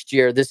maybe next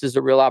year, this is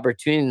a real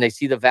opportunity and they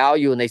see the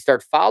value and they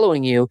start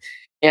following you.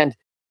 And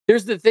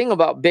here's the thing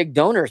about big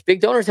donors. Big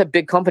donors have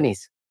big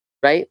companies,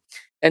 right?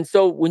 And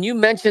so when you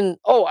mention,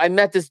 oh, I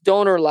met this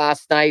donor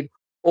last night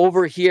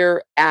over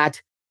here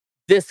at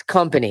this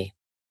company.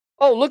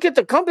 Oh, look at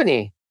the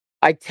company.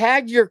 I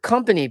tagged your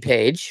company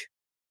page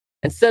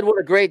and said what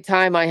a great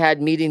time I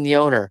had meeting the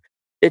owner.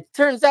 It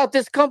turns out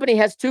this company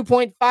has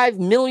 2.5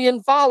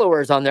 million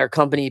followers on their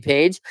company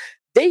page.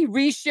 They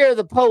reshare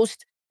the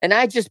post and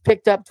I just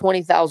picked up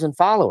 20,000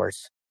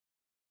 followers.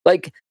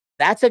 Like,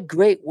 that's a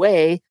great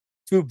way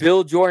to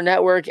build your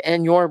network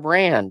and your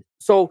brand.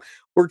 So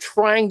we're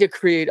trying to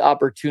create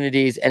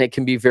opportunities and it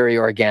can be very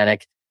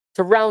organic.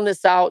 To round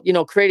this out,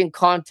 creating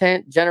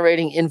content,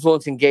 generating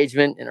influence,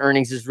 engagement, and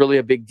earnings is really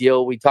a big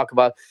deal. We talk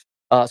about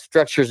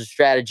structures and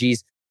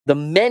strategies, the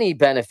many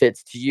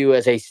benefits to you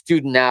as a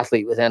student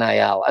athlete with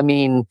NIL. I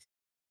mean,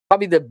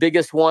 probably the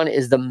biggest one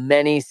is the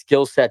many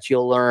skill sets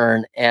you'll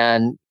learn.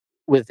 And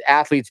with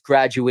athletes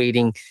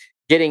graduating,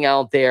 getting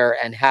out there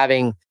and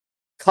having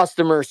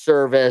customer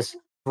service,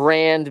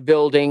 brand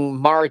building,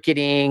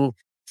 marketing,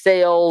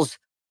 sales.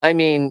 I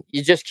mean,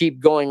 you just keep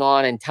going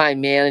on, and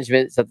time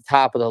management is at the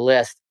top of the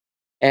list.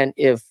 And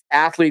if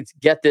athletes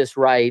get this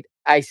right,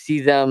 I see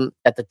them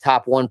at the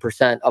top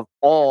 1% of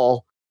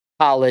all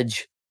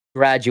college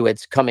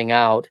graduates coming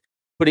out,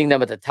 putting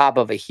them at the top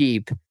of a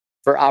heap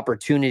for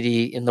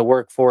opportunity in the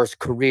workforce,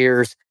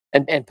 careers,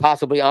 and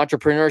possibly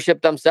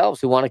entrepreneurship themselves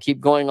who want to keep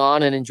going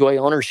on and enjoy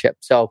ownership.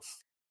 So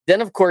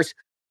then, of course,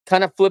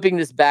 kind of flipping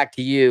this back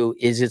to you,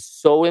 is it's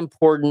so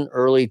important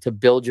early to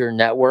build your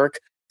network,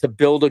 to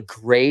build a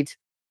great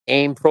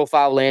AIM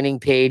profile landing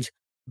page,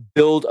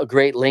 build a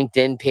great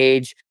LinkedIn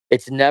page.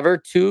 It's never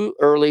too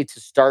early to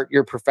start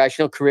your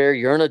professional career.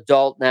 You're an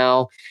adult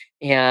now,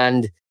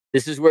 and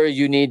this is where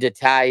you need to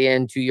tie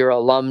into your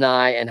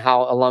alumni and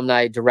how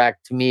Alumni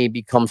Direct to me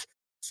becomes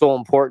so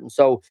important.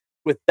 So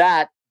with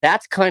that,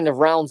 that's kind of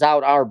rounds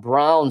out our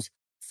Browns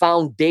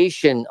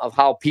foundation of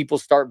how people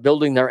start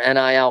building their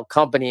NIL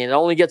company. And it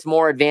only gets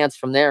more advanced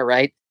from there,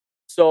 right?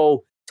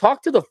 So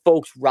talk to the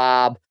folks,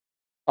 Rob,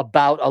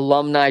 about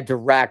Alumni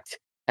Direct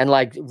and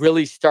like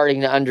really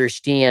starting to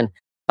understand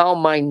how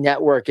my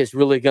network is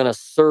really going to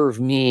serve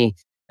me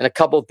and a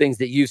couple of things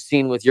that you've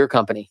seen with your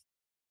company.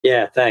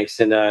 Yeah, thanks.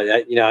 And,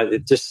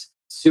 it just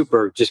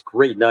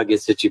great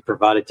nuggets that you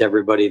provided to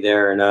everybody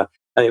there. And I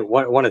think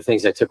one of the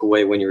things I took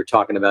away when you were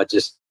talking about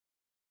just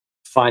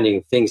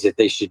finding things that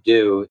they should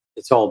do,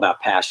 it's all about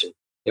passion.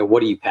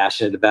 What are you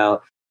passionate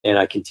about? And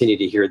I continue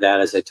to hear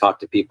that as I talk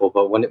to people.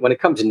 But when it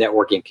comes to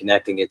networking and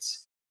connecting,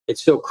 it's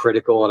so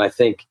critical. And I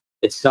think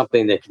it's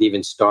something that could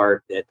even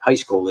start at high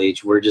school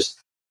age. We're just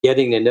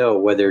getting to know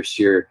whether it's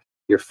your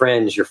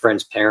friends, your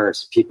friends'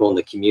 parents, people in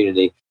the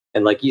community.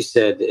 And like you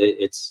said,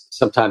 it's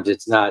sometimes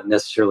it's not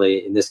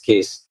necessarily, in this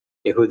case,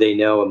 who they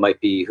know. It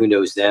might be who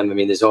knows them. I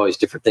mean, there's always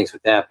different things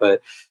with that.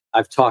 But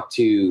I've talked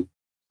to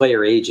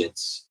player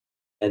agents,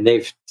 and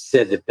they've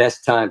said the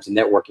best time to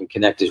network and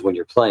connect is when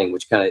you're playing,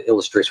 which kind of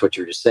illustrates what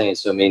you're just saying.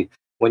 So, I mean,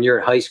 when you're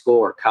in high school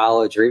or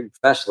college or even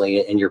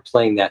professionally and you're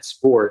playing that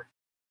sport,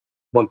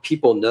 when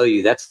people know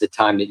you, that's the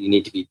time that you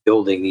need to be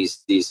building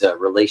these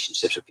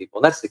relationships with people.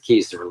 And that's the key,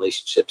 is the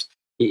relationships.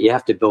 You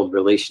have to build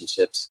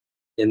relationships.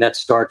 And that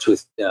starts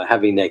with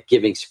having that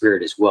giving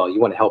spirit as well. You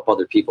want to help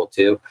other people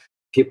too.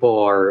 People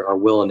are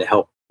willing to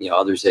help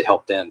others that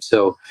help them.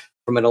 So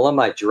from an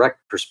Alumni Direct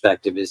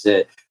perspective, is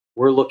that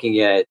we're looking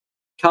at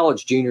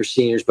college juniors,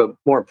 seniors, but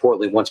more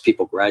importantly, once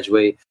people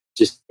graduate,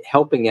 just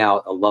helping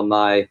out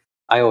alumni.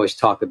 I always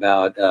talk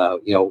about,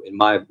 in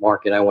my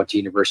market, I went to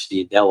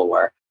University of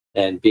Delaware,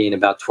 and being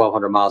about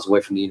 1,200 miles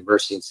away from the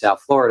university in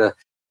South Florida,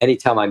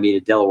 anytime I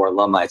meet a Delaware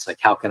alumni, it's like,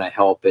 how can I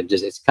help? And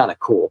just, it's kind of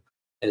cool.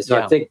 And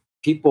so I think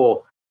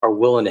people are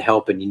willing to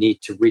help, and you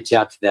need to reach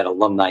out to that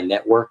alumni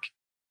network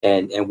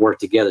and work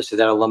together. So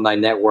that alumni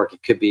network,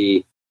 it could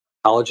be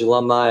college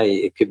alumni,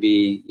 it could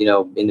be,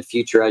 in the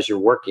future as you're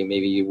working,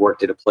 maybe you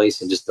worked at a place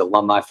and just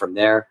alumni from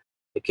there.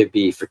 It could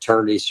be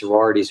fraternities,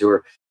 sororities,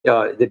 or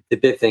the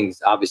big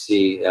things,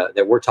 obviously,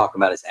 that we're talking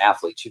about is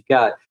athletes. You've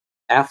got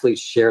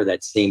athletes share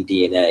that same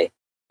DNA,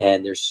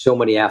 and there's so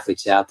many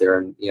athletes out there.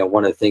 And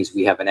one of the things,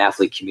 we have an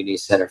athlete community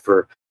center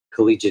for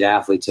collegiate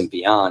athletes and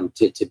beyond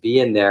to be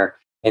in there.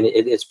 And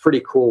it's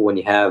pretty cool when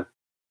you have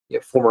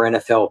former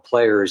NFL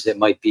players that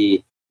might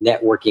be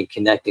networking,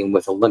 connecting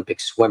with Olympic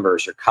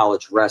swimmers or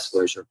college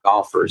wrestlers or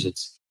golfers.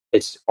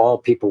 It's all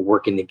people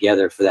working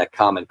together for that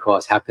common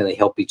cause. How can they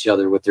help each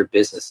other with their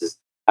businesses?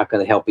 How can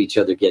they help each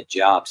other get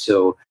jobs?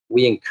 So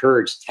we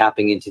encourage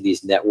tapping into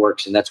these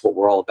networks, and that's what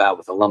we're all about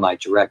with Alumni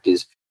Direct,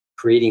 is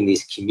creating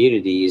these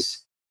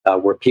communities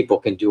where people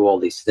can do all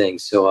these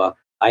things. So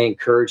I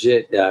encourage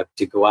it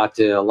to go out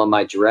to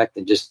Alumni Direct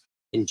and just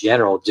in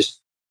general,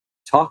 just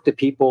talk to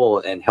people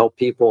and help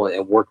people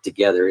and work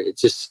together.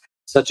 It's just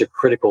such a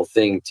critical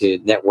thing to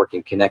network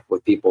and connect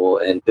with people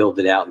and build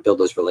it out and build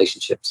those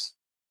relationships.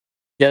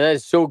 Yeah, that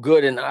is so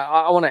good. And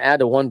I want to add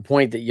to one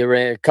point that you're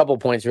in, a couple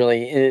points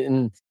really.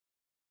 And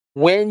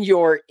when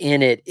you're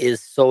in it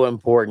is so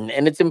important.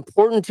 And it's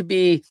important to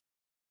be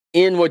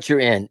in what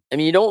you're in. I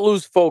mean, you don't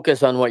lose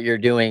focus on what you're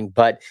doing,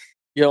 but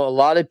a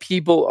lot of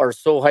people are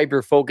so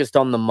hyper focused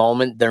on the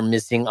moment, they're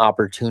missing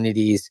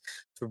opportunities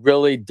to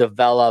really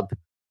develop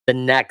the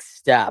next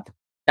step.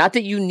 Not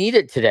that you need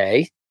it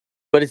today,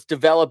 but it's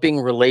developing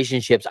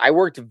relationships. I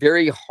worked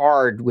very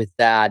hard with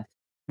that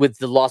with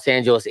the Los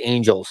Angeles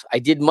Angels. I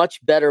did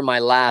much better my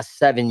last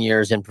 7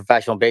 years in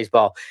professional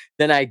baseball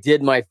than I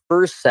did my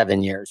first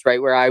 7 years,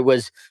 right? Where I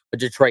was a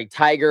Detroit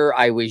Tiger.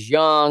 I was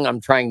young. I'm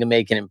trying to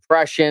make an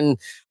impression.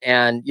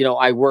 And,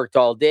 I worked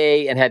all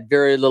day and had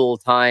very little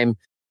time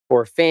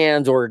for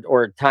fans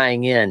or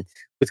tying in.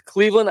 With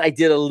Cleveland, I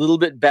did a little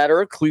bit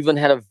better. Cleveland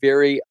had a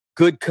very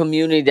good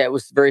community that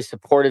was very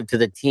supportive to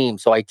the team.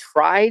 So I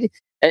tried.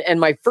 And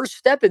my first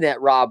step in that,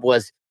 Rob,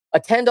 was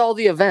attend all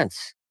the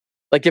events.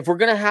 Like if we're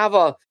going to have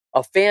a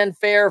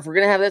fanfare, if we're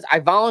going to have this, I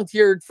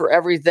volunteered for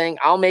everything.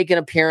 I'll make an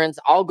appearance.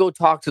 I'll go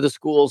talk to the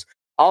schools.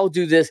 I'll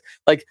do this.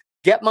 Like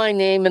get my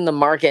name in the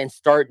market and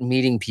start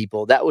meeting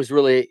people. That was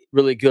really,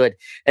 really good.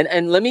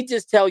 And let me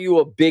just tell you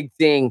a big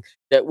thing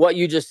that what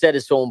you just said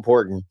is so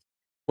important.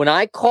 When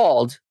I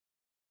called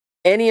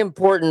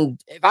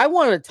if I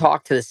wanted to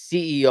talk to the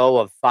CEO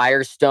of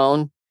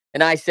Firestone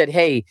and I said,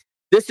 hey,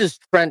 this is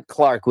Trent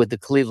Clark with the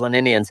Cleveland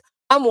Indians.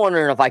 I'm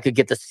wondering if I could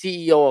get the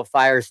CEO of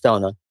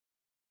Firestone.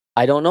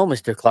 I don't know,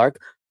 Mr.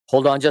 Clark.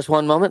 Hold on just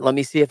one moment. Let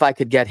me see if I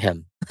could get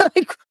him.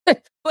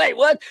 Wait,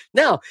 what?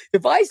 Now,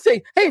 if I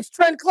say, hey, it's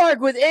Trent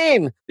Clark with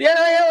AIM, the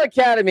NIL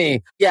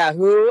Academy. Yeah,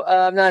 who?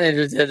 I'm not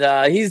interested.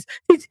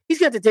 He's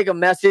got to take a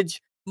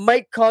message.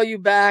 Might call you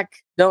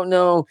back. Don't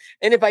know.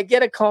 And if I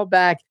get a call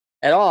back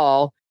at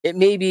all, it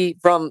may be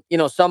from,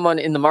 someone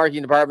in the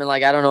marketing department.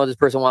 Like, I don't know what this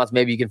person wants.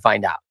 Maybe you can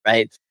find out.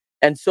 Right.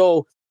 And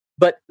so,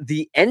 but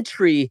the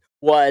entry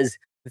was,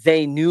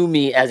 they knew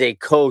me as a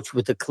coach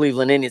with the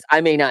Cleveland Indians.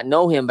 I may not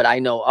know him, but I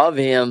know of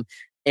him.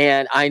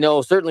 And I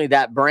know certainly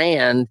that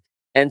brand.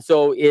 And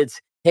so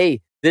it's,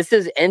 hey, this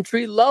is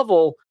entry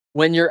level.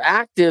 When you're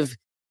active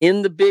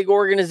in the big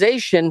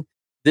organization,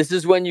 this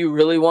is when you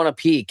really want to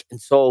peak. And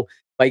so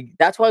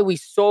that's why we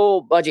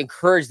so much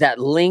encourage that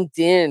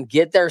LinkedIn,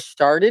 get there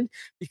started.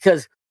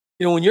 Because,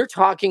 when you're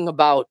talking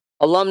about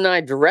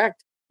Alumni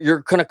Direct,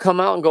 you're going to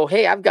come out and go,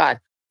 hey, I've got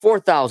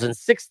 4,000,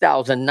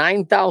 6,000,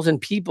 9,000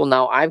 people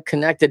now I've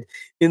connected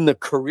in the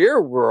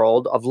career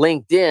world of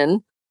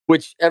LinkedIn,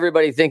 which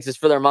everybody thinks is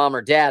for their mom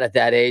or dad at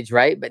that age,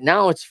 right? But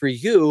now it's for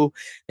you,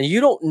 and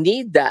you don't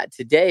need that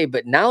today.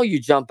 But now you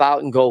jump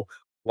out and go,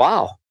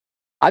 wow,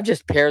 I've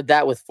just paired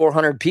that with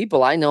 400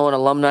 people I know in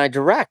Alumni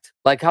Direct.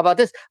 Like, how about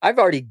this? I've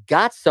already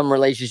got some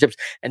relationships,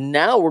 and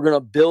now we're going to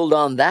build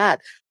on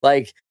that,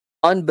 like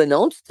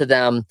unbeknownst to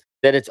them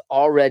that it's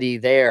already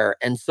there.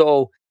 And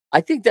so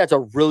I think that's a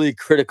really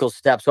critical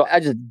step. So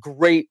that's a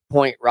great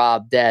point,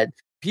 Rob, that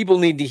people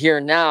need to hear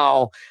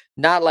now,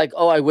 not like,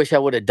 oh, I wish I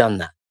would have done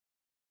that.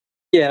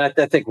 Yeah, and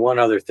I think one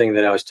other thing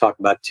that I was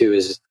talking about too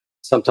is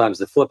sometimes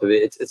the flip of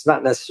it. It's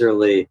not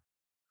necessarily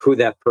who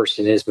that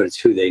person is, but it's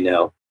who they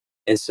know.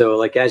 And so,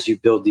 like as you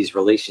build these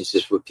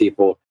relationships with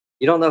people,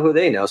 you don't know who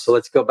they know. So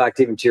let's go back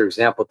to even to your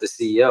example with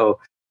the CEO.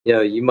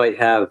 You might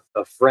have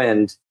a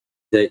friend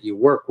that you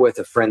work with,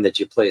 a friend that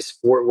you play a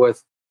sport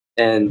with,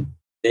 and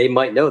they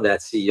might know that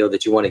CEO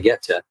that you want to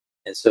get to.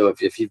 And so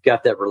if you've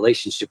got that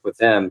relationship with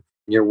them and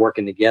you're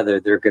working together,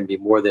 they're going to be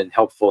more than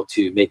helpful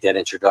to make that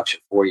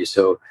introduction for you.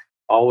 So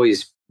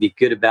always be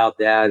good about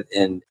that.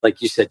 And like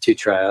you said too,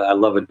 Trey, I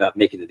love it about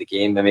making it the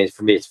game. I mean,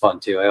 for me, it's fun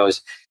too.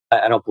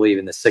 I don't believe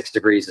in the 6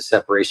 degrees of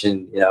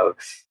separation.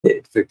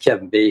 For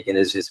Kevin Bacon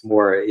is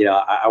more,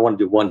 I want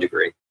to do 1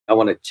 degree. I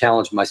want to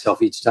challenge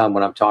myself each time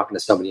when I'm talking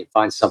to somebody and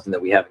find something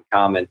that we have in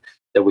common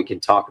that we can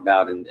talk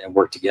about and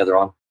work together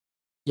on.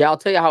 Yeah, I'll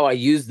tell you how I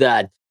use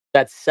that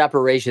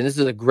separation. This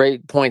is a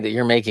great point that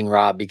you're making,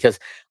 Rob, because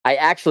I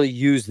actually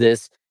use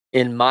this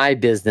in my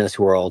business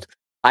world.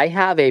 I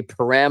have a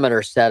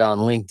parameter set on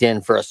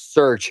LinkedIn for a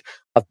search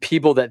of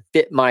people that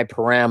fit my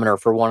parameter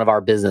for one of our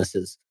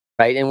businesses,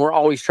 right? And we're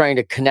always trying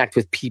to connect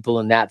with people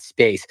in that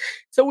space.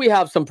 So we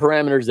have some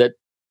parameters that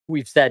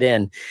we've set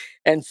in.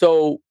 And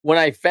so when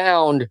I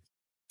found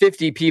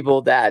 50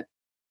 people that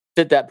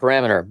fit that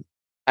parameter,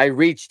 I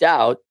reached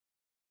out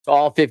to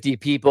all 50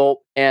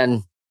 people,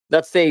 and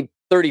let's say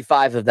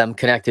 35 of them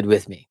connected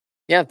with me.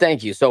 Yeah,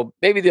 thank you. So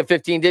maybe the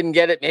 15 didn't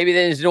get it. Maybe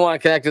they just didn't want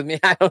to connect with me.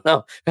 I don't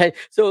know. Right.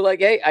 So like,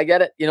 hey, I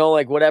get it,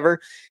 like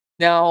whatever.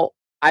 Now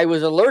I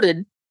was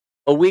alerted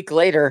a week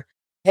later,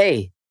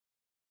 hey,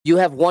 you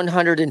have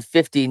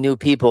 150 new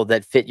people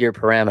that fit your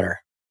parameter.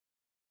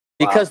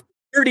 Because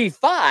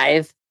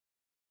 35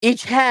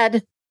 each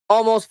had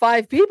almost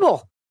 5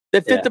 people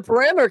that fit the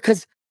parameter.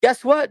 Because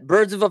guess what?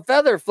 Birds of a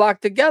feather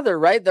flock together,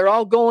 right? They're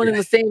all going in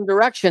the same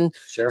direction.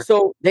 Sure.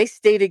 So they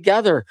stay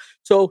together.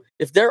 So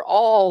if they're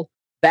all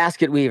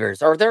basket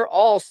weavers, or they're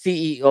all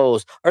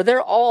CEOs, or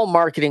they're all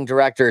marketing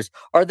directors,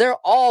 or they're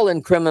all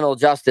in criminal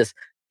justice,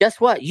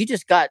 guess what? You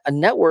just got a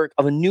network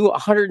of a new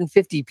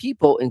 150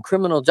 people in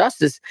criminal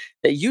justice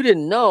that you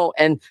didn't know.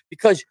 And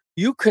because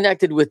you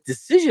connected with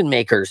decision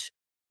makers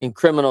in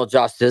criminal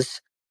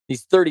justice,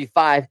 these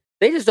 35,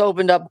 they just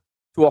opened up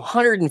to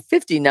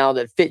 150 now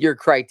that fit your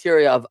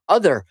criteria of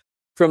other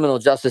criminal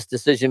justice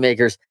decision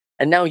makers.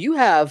 And now you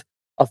have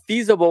a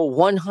feasible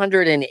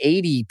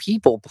 180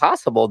 people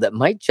possible that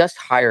might just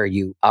hire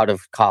you out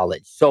of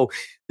college. So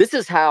this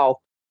is how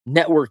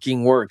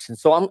networking works. And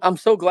so I'm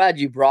so glad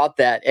you brought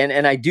that.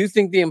 And I do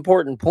think the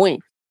important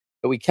point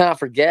that we cannot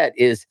forget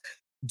is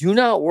do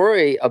not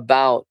worry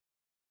about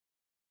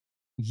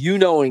you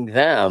knowing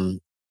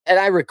them. And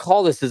I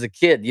recall this as a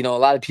kid, a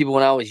lot of people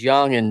when I was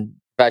young and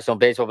professional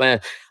baseball, man,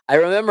 I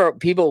remember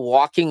people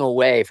walking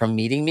away from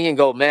meeting me and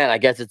go, man, I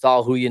guess it's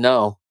all who you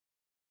know.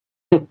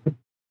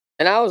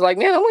 And I was like,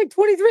 man, I'm like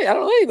 23. I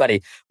don't know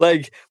anybody.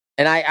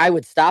 And I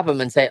would stop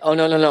them and say, oh,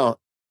 no.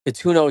 It's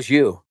who knows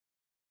you.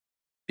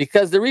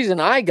 Because the reason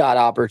I got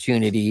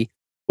opportunity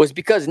was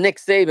because Nick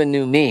Saban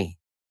knew me,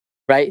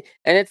 right?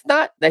 And it's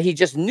not that he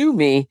just knew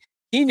me.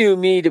 He knew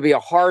me to be a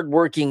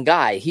hardworking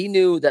guy. He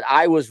knew that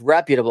I was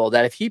reputable,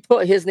 that if he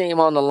put his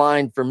name on the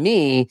line for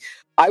me,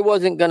 I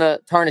wasn't going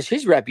to tarnish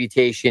his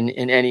reputation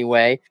in any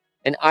way.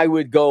 And I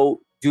would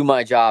go do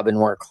my job and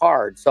work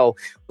hard. So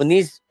when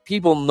these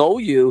people know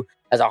you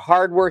as a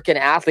hardworking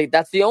athlete,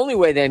 that's the only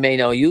way they may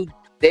know you.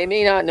 They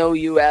may not know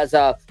you as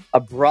a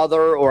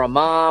brother or a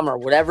mom or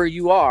whatever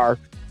you are,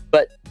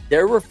 but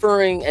they're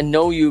referring and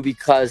know you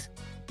because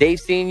they've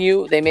seen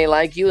you, they may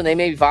like you, and they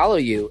may follow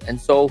you.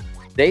 And so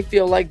they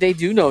feel like they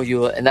do know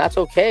you, and that's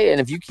okay. And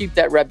if you keep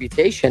that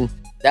reputation,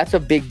 that's a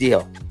big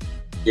deal.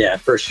 Yeah,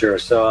 for sure.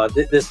 So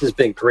this has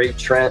been great,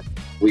 Trent.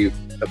 We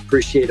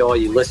appreciate all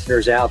you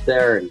listeners out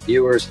there and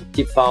viewers.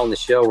 Keep following the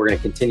show. We're going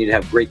to continue to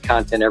have great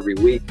content every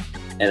week.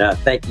 And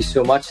thank you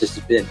so much. This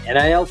has been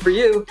NIL for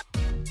you.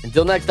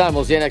 Until next time,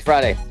 we'll see you next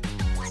Friday.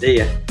 See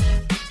ya.